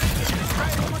 Just try it again. Just try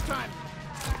it one more time.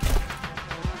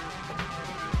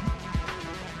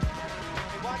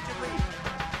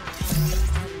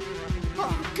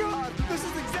 Oh god, this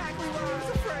is exactly what I was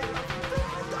afraid of. They're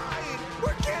all dying.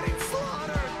 We're getting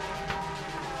slaughtered.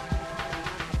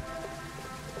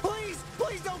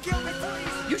 Please don't kill me,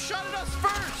 please. You shot at us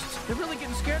first. They're really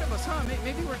getting scared of us, huh?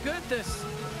 Maybe we're good at this.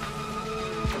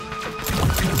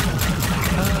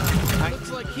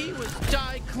 Looks like he was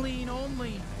die clean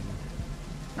only.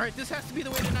 All right, this has to be the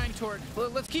way to 9 Tord.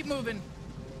 Let's keep moving.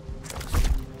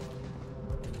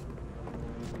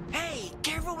 Hey,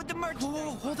 careful with the merchandise.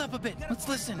 Whoa, hold up a bit. Let's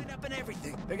listen. Up and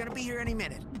everything. They're gonna be here any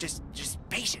minute. Just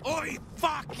patient. Oi,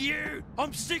 fuck you!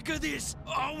 I'm sick of this.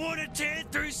 I want to tear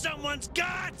through someone's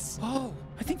guts. Oh,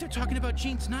 I think they're talking about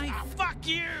Gene's knife. Fuck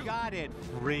you! Got it,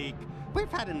 freak.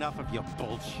 We've had enough of your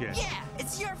bullshit. Yeah,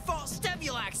 it's your fault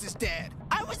Stemulax is dead.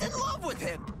 I was in love with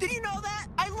him. Did you know that?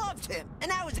 I loved him, and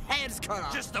now his head's cut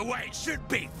off. Just the way it should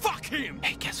be. Fuck him!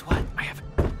 Hey, guess what? I have...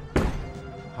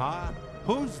 Huh?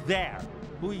 Who's there?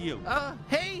 Who are you?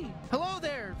 Hey! Hello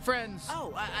there, friends.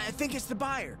 Oh, I think it's the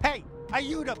buyer. Hey, are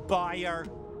you the buyer?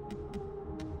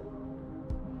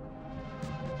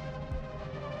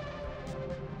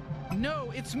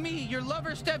 No, it's me, your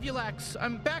lover Stevulax.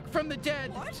 I'm back from the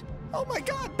dead. What? Oh my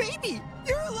god, baby!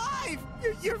 You're alive!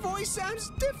 Your voice sounds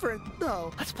different,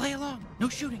 though. Let's play along. No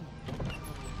shooting.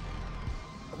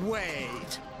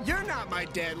 Wait, you're not my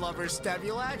dead lover,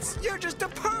 Stevulax. You're just a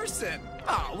person.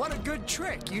 Oh, what a good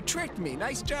trick. You tricked me.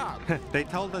 Nice job. They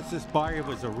told us this buyer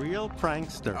was a real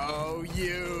prankster. Oh,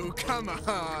 you. Come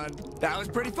on. That was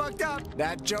pretty fucked up.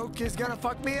 That joke is gonna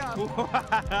fuck me up.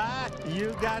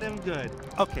 You got him good.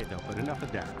 Okay, though, but enough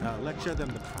of that. Let's show them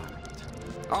the product.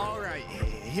 All right,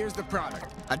 here's the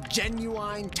product. A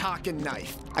genuine talking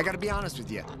knife. I gotta be honest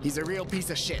with you, he's a real piece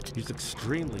of shit. He's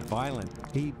extremely violent.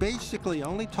 He basically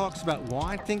only talks about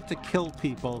wanting to kill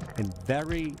people in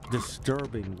very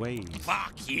disturbing ways.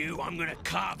 Fuck you, I'm gonna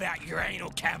carve out your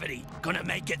anal cavity. Gonna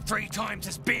make it 3 times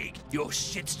as big. Your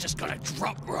shit's just gonna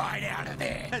drop right out of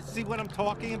there. See what I'm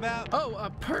talking about? Oh,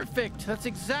 perfect. That's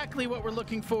exactly what we're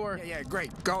looking for. Yeah,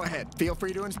 great. Go ahead. Feel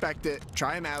free to inspect it.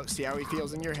 Try him out. See how he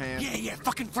feels in your hand. Yeah,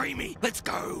 fucking free me. Let's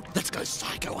go. Let's go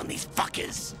psycho on these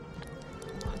fuckers.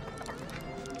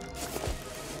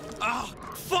 Oh,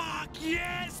 fuck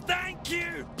yes, thank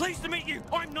you. Pleased to meet you.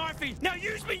 I'm Knifey. Now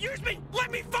use me.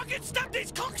 Let me fucking stab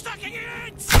these cocksucking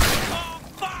ants. Oh,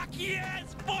 fuck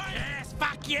yes, boy. Yes,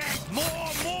 fuck yes. More.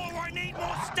 I need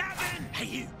more stabbing. Hey,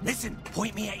 you, listen.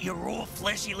 Point me at your raw,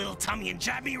 fleshy little tummy and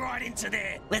jab me right into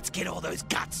there. Let's get all those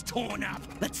guts torn up.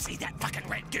 Let's see that fucking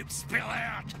red goop spill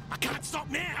out. I can't stop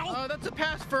now. Oh, that's a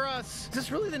pass for us. Is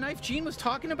this really the knife Gene was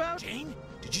talking about? Gene?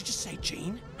 Did you just say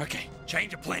Gene? Okay,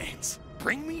 change of plans.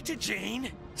 Bring me to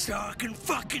Gene so I can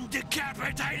fucking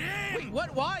decapitate him! Wait,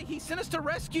 what? Why? He sent us to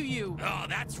rescue you! Oh,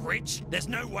 that's rich. There's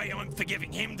no way I'm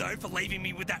forgiving him, though, for leaving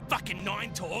me with that fucking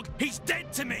Nine-Torg. He's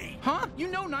dead to me! Huh? You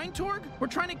know Nine-Torg? We're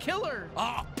trying to kill her!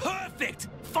 Oh, perfect!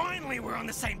 Finally, we're on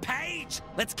the same page!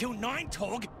 Let's kill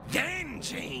Nine-Torg, then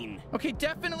Gene! Okay,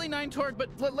 definitely Nine-Torg, but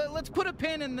let's put a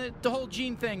pin in the whole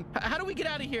Gene thing. How do we get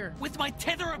out of here? With my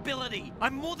tether ability!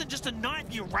 I'm more than just a knife,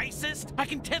 you racist! I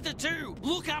can tether too!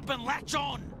 Look up and latch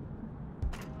on!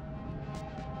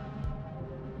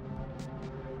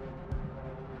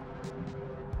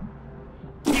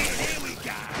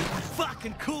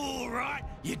 Fucking cool, right?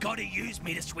 You gotta use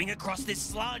me to swing across this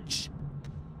sludge.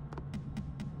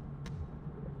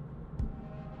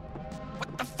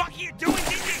 What the fuck are you doing?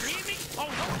 Did you hear me? Oh,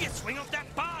 help you swing off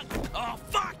that bug. Oh,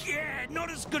 fuck yeah.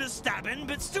 Not as good as stabbing,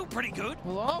 but still pretty good.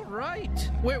 Well, all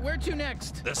right. Where to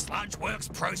next? The Sludge Works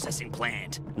processing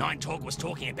plant. Nine-Torg was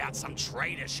talking about some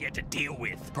traitor she had to deal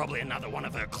with. Probably another one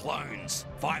of her clones.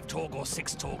 5-Torg or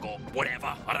 6-Torg or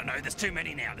whatever. I don't know. There's too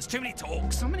many now. There's too many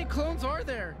Torgs. How many clones are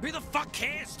there? Who the fuck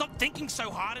cares? Stop thinking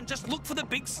so hard and just look for the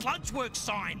big Sludge Works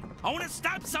sign. I want to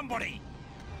stab somebody.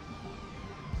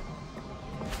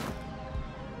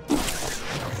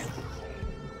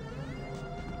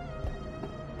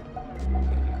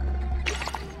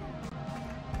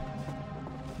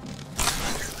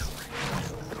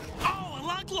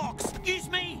 Locks! Use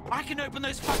me! I can open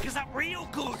those fuckers up real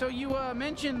good! So you,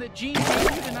 mentioned that Gene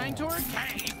gave you the Nine-Torg?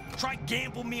 Hey! Try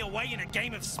gamble me away in a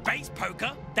game of space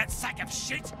poker? That sack of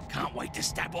shit! Can't wait to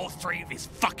stab all 3 of his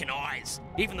fucking eyes!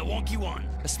 Even the wonky one!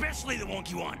 Especially the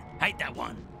wonky one! Hate that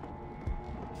one!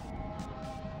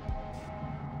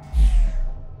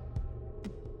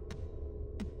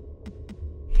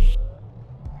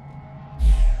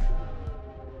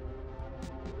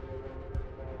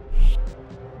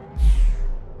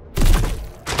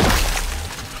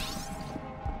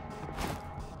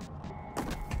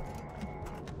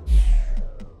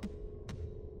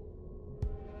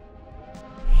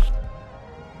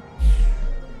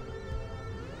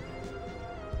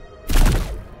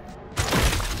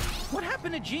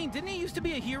 To Gene, didn't he used to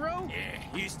be a hero?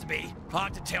 Yeah, used to be.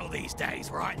 Hard to tell these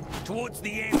days, right? Towards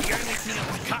the end, the only thing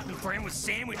that was cutting for him was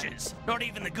sandwiches. Not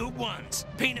even the good ones.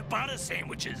 Peanut butter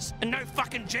sandwiches. And no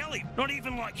fucking jelly. Not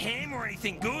even like ham or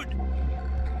anything good.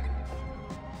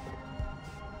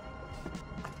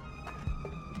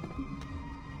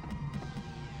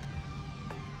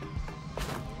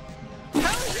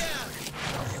 Hell yeah!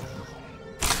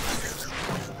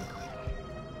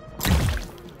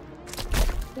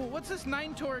 Well, what's this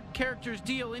Nine-Torg character's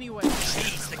deal anyway?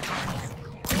 She's the cunt.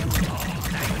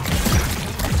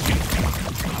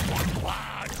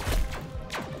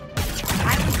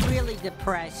 I was really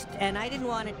depressed, and I didn't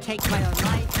want to take my own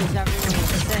life because everyone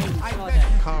was saying sort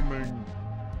of coming.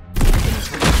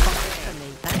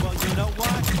 Well, you know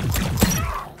what?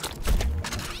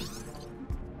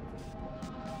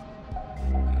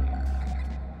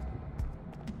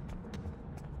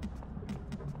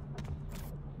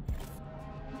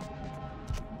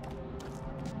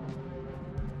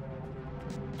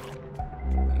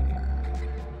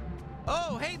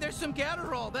 Oh, hey there's some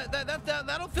Gatterall.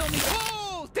 That'll fill me.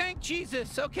 Oh, thank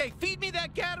Jesus. Okay, feed me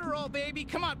that Gatterall, baby.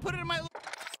 Come on, put it in my...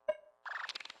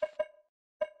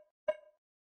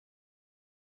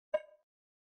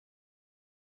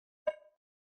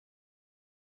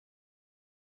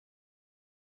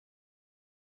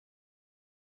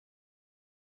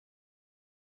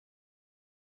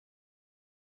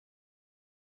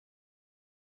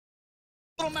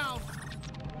 little mouth.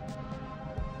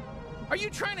 Are you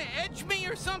trying to edge me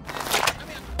or something? I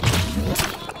mean,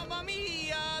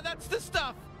 mommy, that's the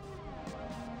stuff.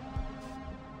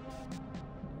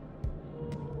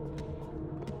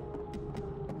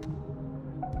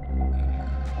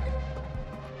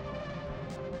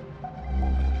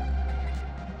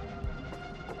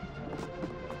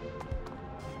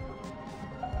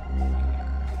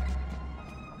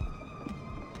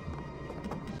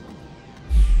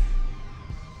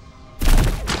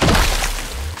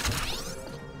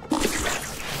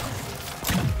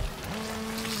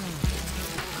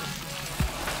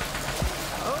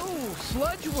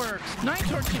 Sludge works.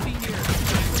 Nighthawk should be here.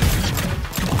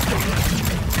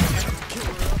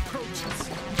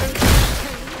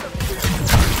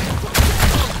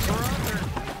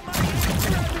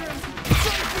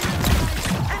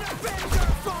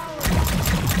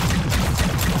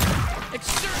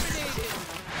 Exterminated.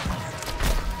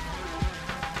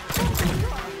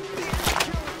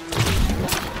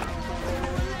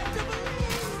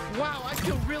 Wow, I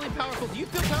feel really powerful. Do you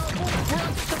feel powerful? We're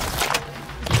unstoppable.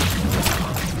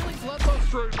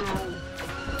 Straight now.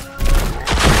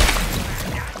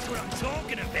 That's what I'm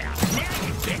talking about. Now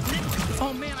you're getting it.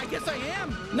 Oh man, I guess I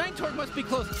am. Nighthawk must be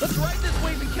close. Let's ride this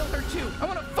wave and kill her too. I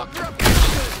want to fuck her up real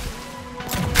good.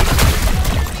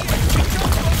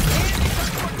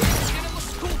 And it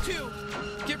looks cool too.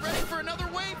 Get ready for another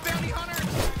wave, bounty hunter.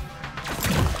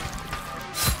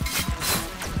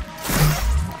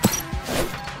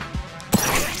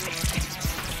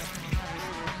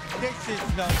 This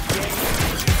is not game.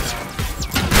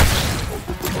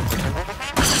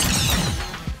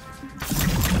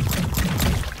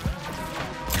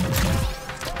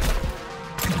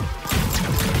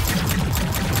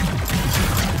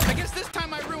 I guess this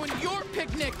time I ruined your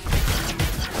picnic.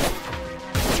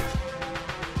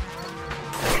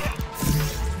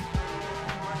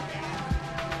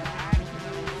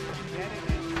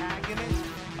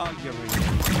 Oh, you're in.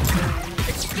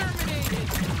 Exterminated.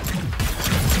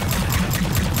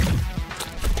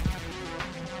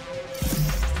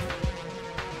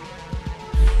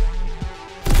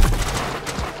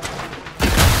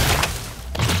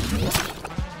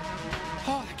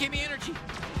 Oh, that gave me energy.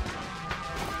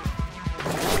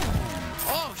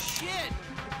 Oh, shit.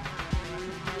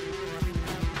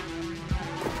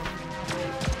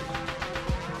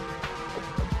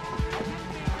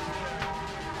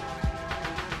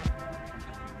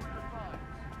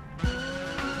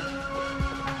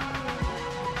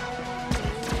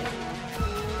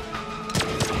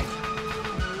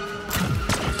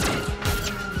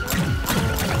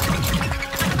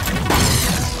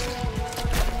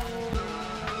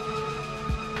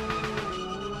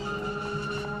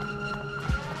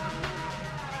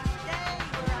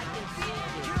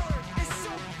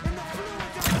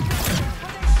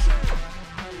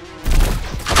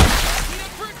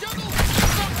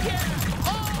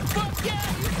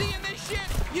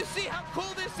 You see how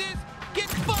cool this is? Get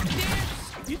fucked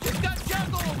in! You just got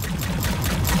juggled!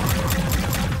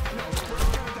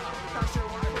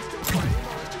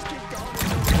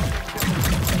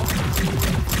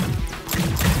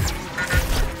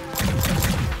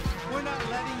 We're not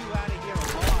letting you out of here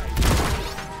alive.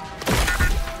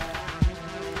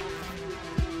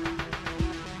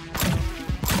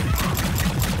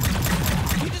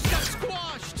 You just got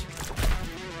squashed!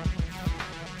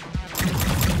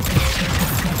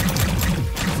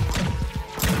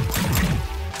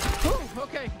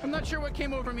 Okay, I'm not sure what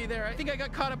came over me there. I think I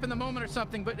got caught up in the moment or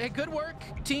something, but hey, good work,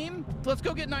 team. Let's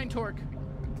go get Nighthawk.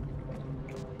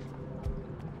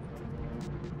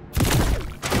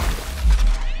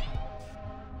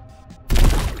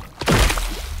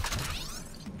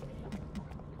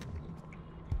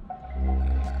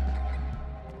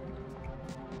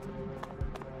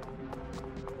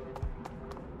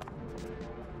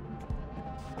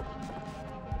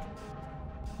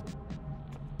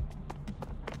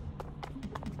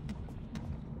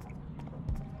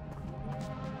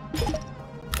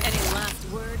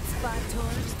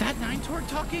 Is that Nighthawk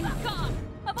talking? Fuck off!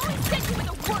 I've always said you were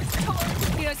the worst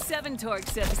Torg! You know, 7-Torg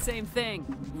said the same thing.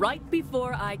 Right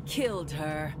before I killed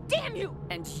her. Damn you!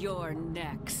 And you're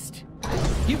next.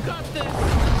 You got this!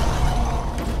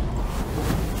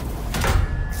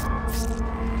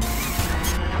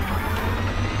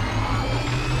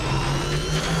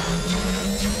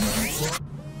 No!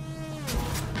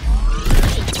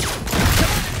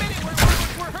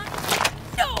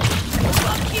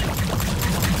 Fuck you!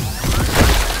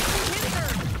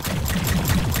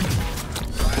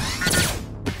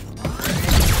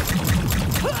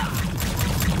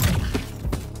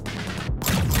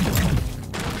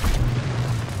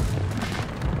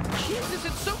 Jesus,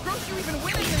 it's so gross you even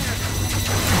win in there.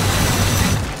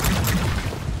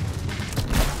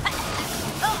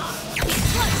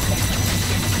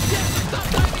 Yes, stop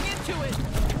diving into it.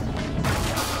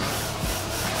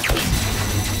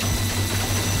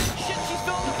 Shit, she's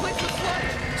filling the place with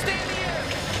sludge. Stay in the air.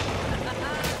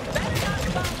 Better not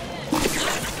fall in.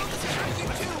 I know this is hurting you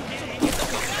too. So get the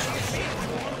fuck out of here, shit.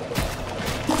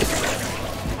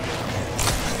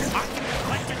 I can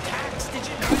collect a tax, did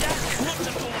you know that? Not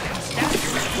just all about stats.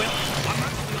 Well, I'm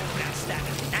mostly all about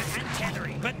stats and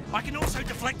tethering, but I can also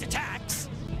deflect attacks.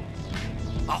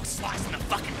 I'll slice them the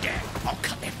fucking dead. I'll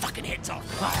cut their fucking heads off.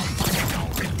 I'll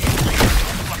rip their legs.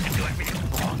 I'll fucking do everything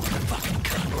wrong. I'll fucking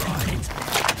cut right.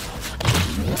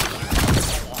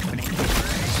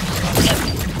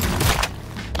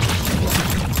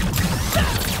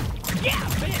 Yeah,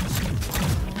 bitch!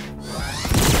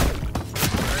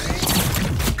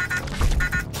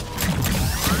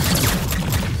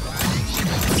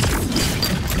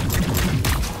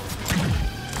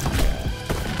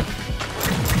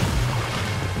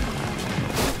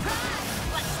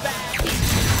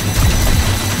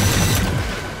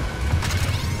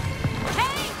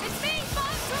 Hey, it's me,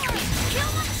 Monster!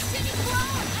 Kill my shitty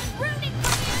clone! I'm rooting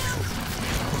for you!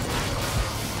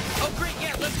 Oh, great,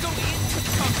 yeah, let's go into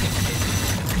the cockpit.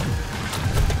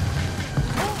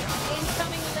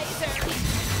 Incoming laser!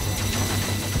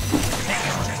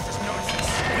 Just as nice and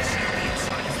squishy on the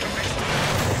inside as the rest of them.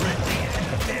 Red deer,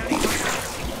 bounty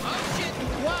hunters. Oh, shit.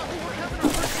 Wow, we were having our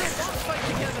first real boss fight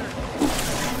together.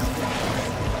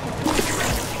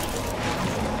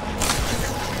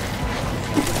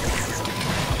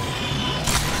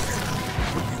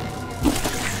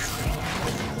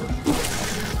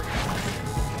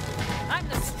 I'm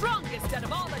the strongest out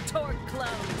of all the Torg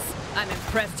clones! I'm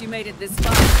impressed you made it this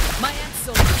far. My aunt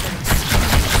soldiers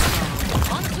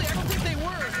are Honestly, I don't think they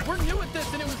were. We're new at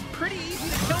this, and it was pretty easy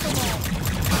to kill them all.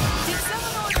 Did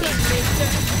someone order a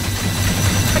laser?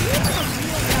 Are you even a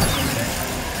real calculator?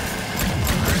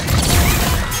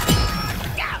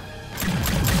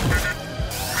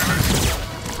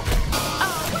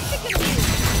 Oh, what's it gonna be?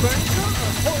 Vertical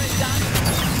or horizontal?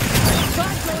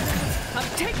 Try, Jordan. I'm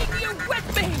taking you with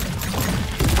me!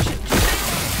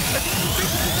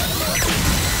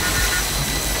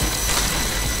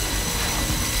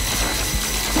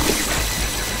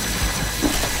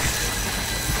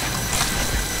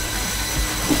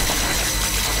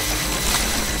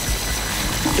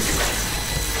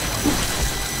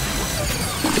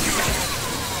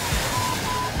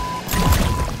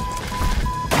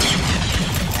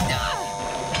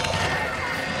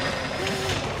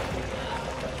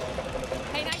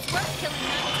 Hey, nice work killing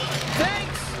that.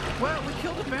 Thanks! Well, we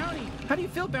killed a bounty. How do you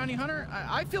feel, bounty hunter?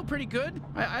 I feel pretty good.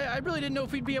 I really didn't know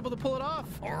if we'd be able to pull it off.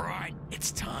 All right,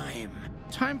 it's time.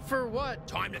 Time for what?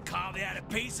 Time to carve out a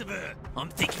piece of her. I'm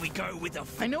thinking we go with a...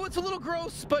 I know it's a little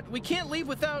gross, but we can't leave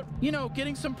without, you know,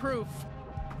 getting some proof.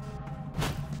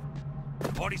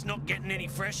 Body's not getting any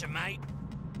fresher, mate.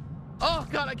 Oh,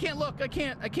 God, I can't look. I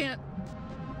can't.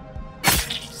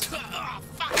 Oh,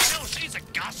 fuck hell, she's a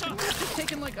gusser. Just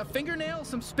taking like a fingernail,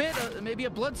 some spit, maybe a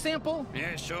blood sample.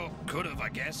 Yeah, sure. Could have, I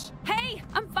guess. Hey,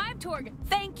 I'm 5 Torg.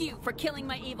 Thank you for killing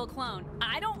my evil clone.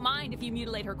 I don't mind if you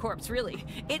mutilate her corpse, really.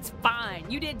 It's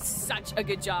fine. You did such a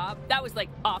good job. That was like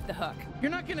off the hook.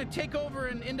 You're not gonna take over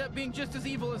and end up being just as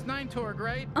evil as 9 Torg,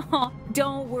 right? Oh,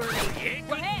 don't worry.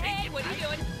 Well, hey, what are you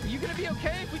doing? Are you gonna be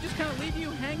okay if we just kind of leave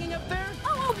you hanging up there?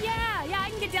 Oh, yeah, I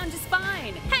can get down just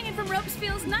fine. Hanging from ropes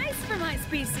feels nice for my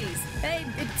species. Hey,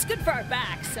 it's good for our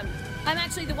backs. I'm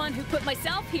actually the one who put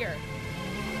myself here.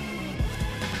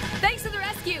 Thanks for the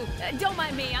rescue. Don't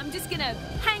mind me. I'm just gonna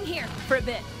hang here for a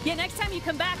bit. Yeah, next time you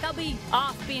come back, I'll be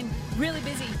off being really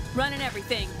busy running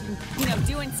everything. You know,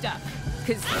 doing stuff.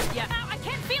 Cause, yeah, I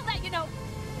can't feel that, you know.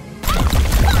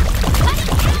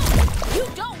 You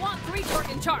don't want 3 Torg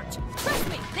in charge. Trust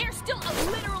me, they're still a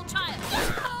literal child.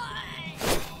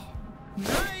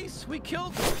 Nice! We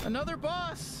killed another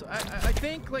boss. I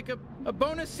think like a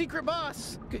bonus secret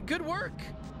boss. Good work.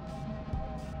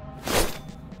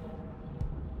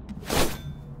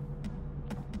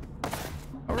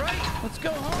 All right. Let's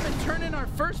go home and turn in our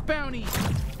first bounty.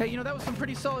 Hey, you know, that was some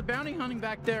pretty solid bounty hunting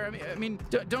back there. I mean,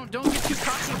 don't get too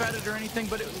cocky about it or anything,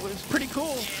 but it was pretty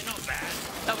cool. Yeah, not bad.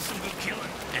 That was some good killing.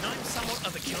 And I'm somewhat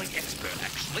of a killing expert,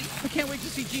 actually. I can't wait to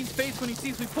see Gene's face when he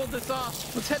sees we pulled this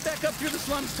off. Let's head back up through the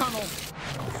slums tunnel.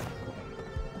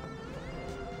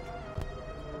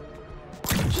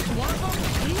 Just one of them?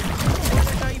 Jeez, I don't know why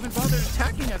that guy even bothered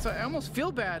attacking us. I almost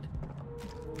feel bad.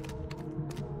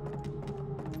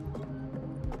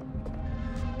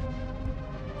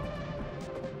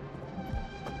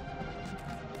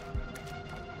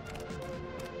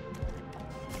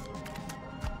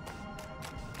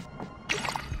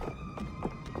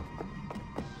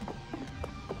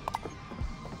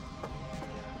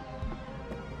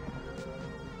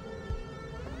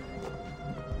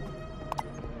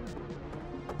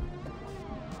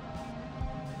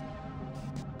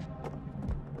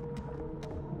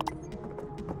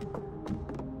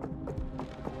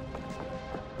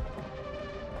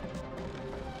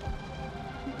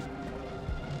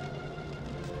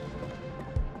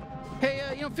 Hey,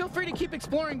 you know, feel free to keep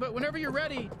exploring, but whenever you're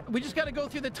ready, we just got to go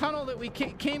through the tunnel that we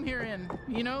came here in.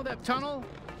 You know, that tunnel?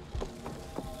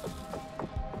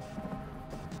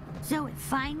 So it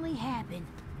finally happened.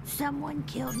 Someone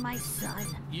killed my son.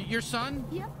 Your son?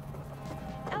 Yep.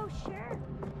 Oh, sure.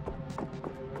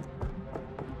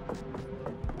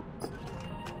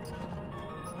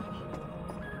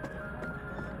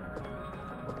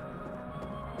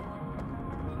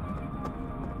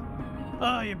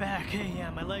 Oh, you're back. Hey,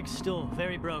 yeah, my leg's still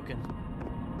very broken.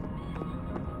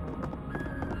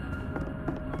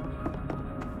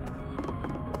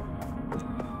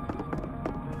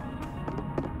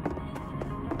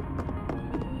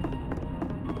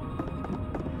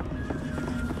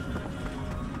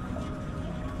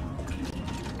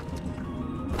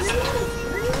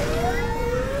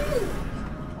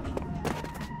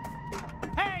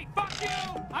 Hey, fuck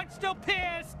you! I'm still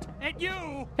pissed at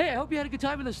you! Hey, I hope you had a good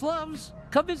time in the slums.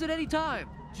 Come visit any time.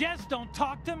 Just don't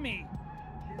talk to me.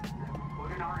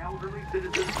 But our elderly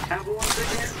citizens have once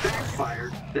again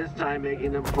backfired, this time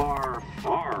making them far,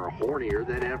 far hornier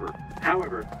than ever.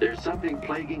 However, there's something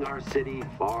plaguing our city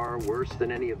far worse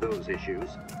than any of those issues.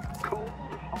 Cold,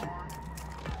 hard...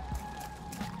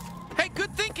 Hey,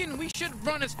 good thinking. We should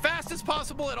run as fast as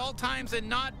possible at all times and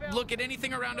not look at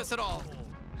anything around us at all.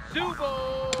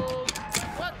 Zubos!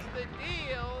 What's the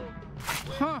deal?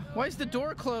 Huh, why is the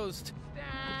door closed?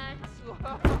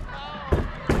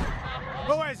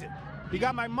 Who is it? You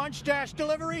got my Munch Dash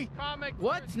delivery?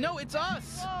 What? No, it's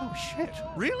us. Oh, shit.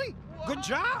 Really? Good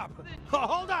job. Oh,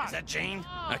 hold on. Is that Gene?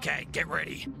 Okay, get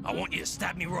ready. I want you to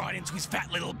stab me right into his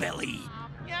fat little belly.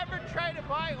 You ever try to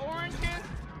buy oranges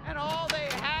and all they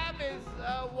have is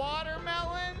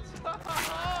watermelons?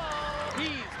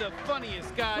 He's the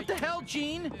funniest guy. What the hell,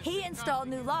 Gene? He installed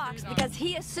new locks because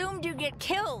he assumed you'd get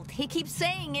killed. He keeps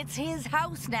saying it's his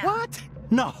house now. What?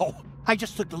 No. I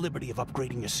just took the liberty of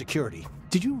upgrading your security.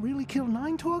 Did you really kill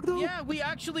Nine Tog, though? Yeah, we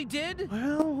actually did.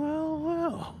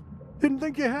 Well. Didn't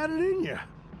think you had it in you.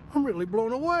 I'm really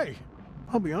blown away.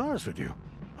 I'll be honest with you.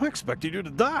 I expected you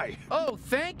to die. Oh,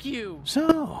 thank you.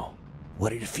 So, what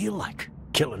did it feel like,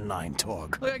 killing Nine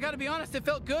Tog? Look, I gotta be honest, it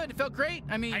felt good. It felt great.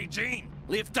 I mean... Hey, Gene,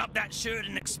 lift up that shirt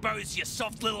and expose your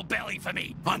soft little belly for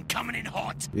me. I'm coming in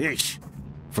hot. Yeesh.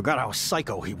 Forgot how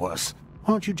psycho he was.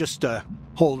 Why don't you just,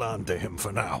 hold on to him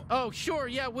for now? Oh, sure,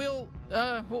 yeah, we'll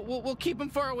keep him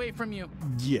far away from you.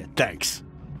 Yeah, thanks.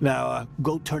 Now,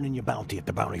 go turn in your bounty at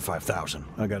the Bounty 5000.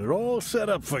 I got it all set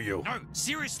up for you. No,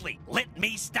 seriously, let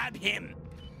me stab him.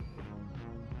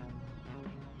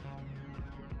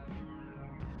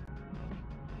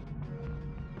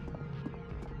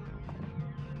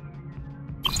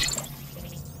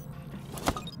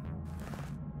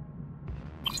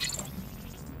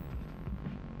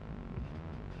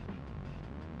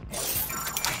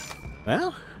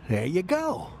 Well, there you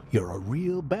go. You're a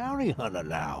real bounty hunter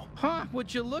now. Huh,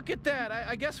 would you look at that?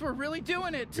 I guess we're really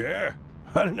doing it. Yeah,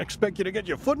 I didn't expect you to get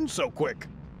your footing so quick.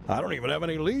 I don't even have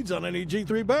any leads on any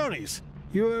G3 bounties.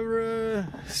 You were,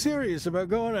 serious about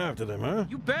going after them, huh?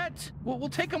 You bet. We'll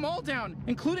take them all down,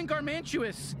 including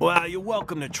Garmantuous. Well, you're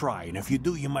welcome to try, and if you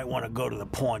do, you might want to go to the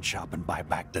pawn shop and buy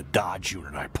back the Dodge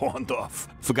unit I pawned off.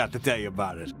 Forgot to tell you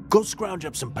about it. Go scrounge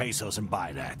up some pesos and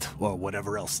buy that, or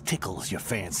whatever else tickles your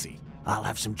fancy. I'll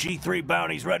have some G3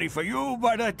 bounties ready for you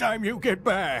by the time you get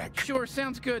back. Sure,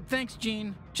 sounds good. Thanks,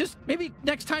 Gene. Just maybe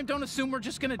next time don't assume we're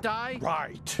just gonna die.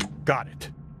 Right. Got it.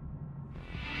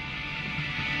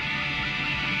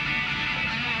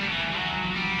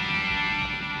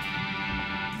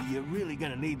 You're really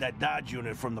gonna need that Dodge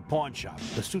unit from the pawn shop.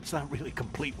 The suit's not really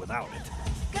complete without it.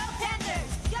 Go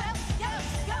Panthers! Go, go,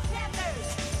 go Panthers!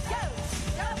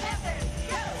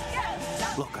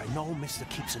 Look, I know Mister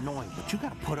keeps annoying, but you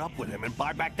gotta put up with him and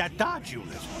buy back that Dodge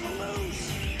unit.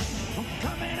 I'm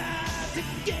coming out to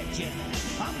get you.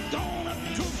 I'm gonna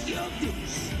cook your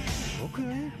goose.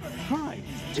 Okay, all right.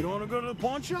 You don't want to go to the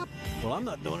pawn shop? Well, I'm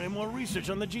not doing any more research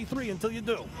on the G3 until you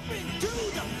do. Into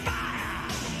the fire,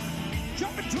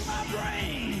 jump into my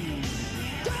brain.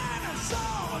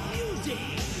 Dinosaur music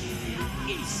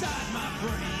inside my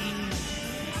brain.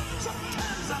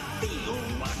 Sometimes I feel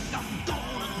like I'm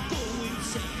gonna go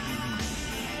insane.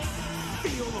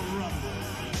 Feel the rumble,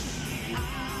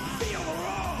 feel the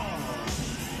roar.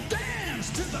 Dance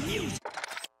to the music.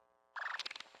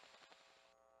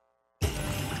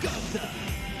 Go the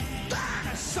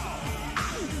dinosaur.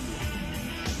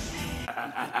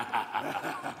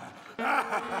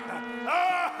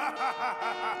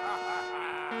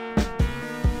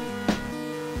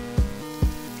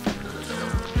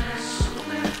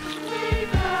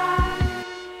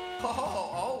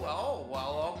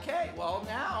 Well, okay. Well,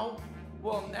 now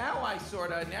I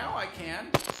now I can.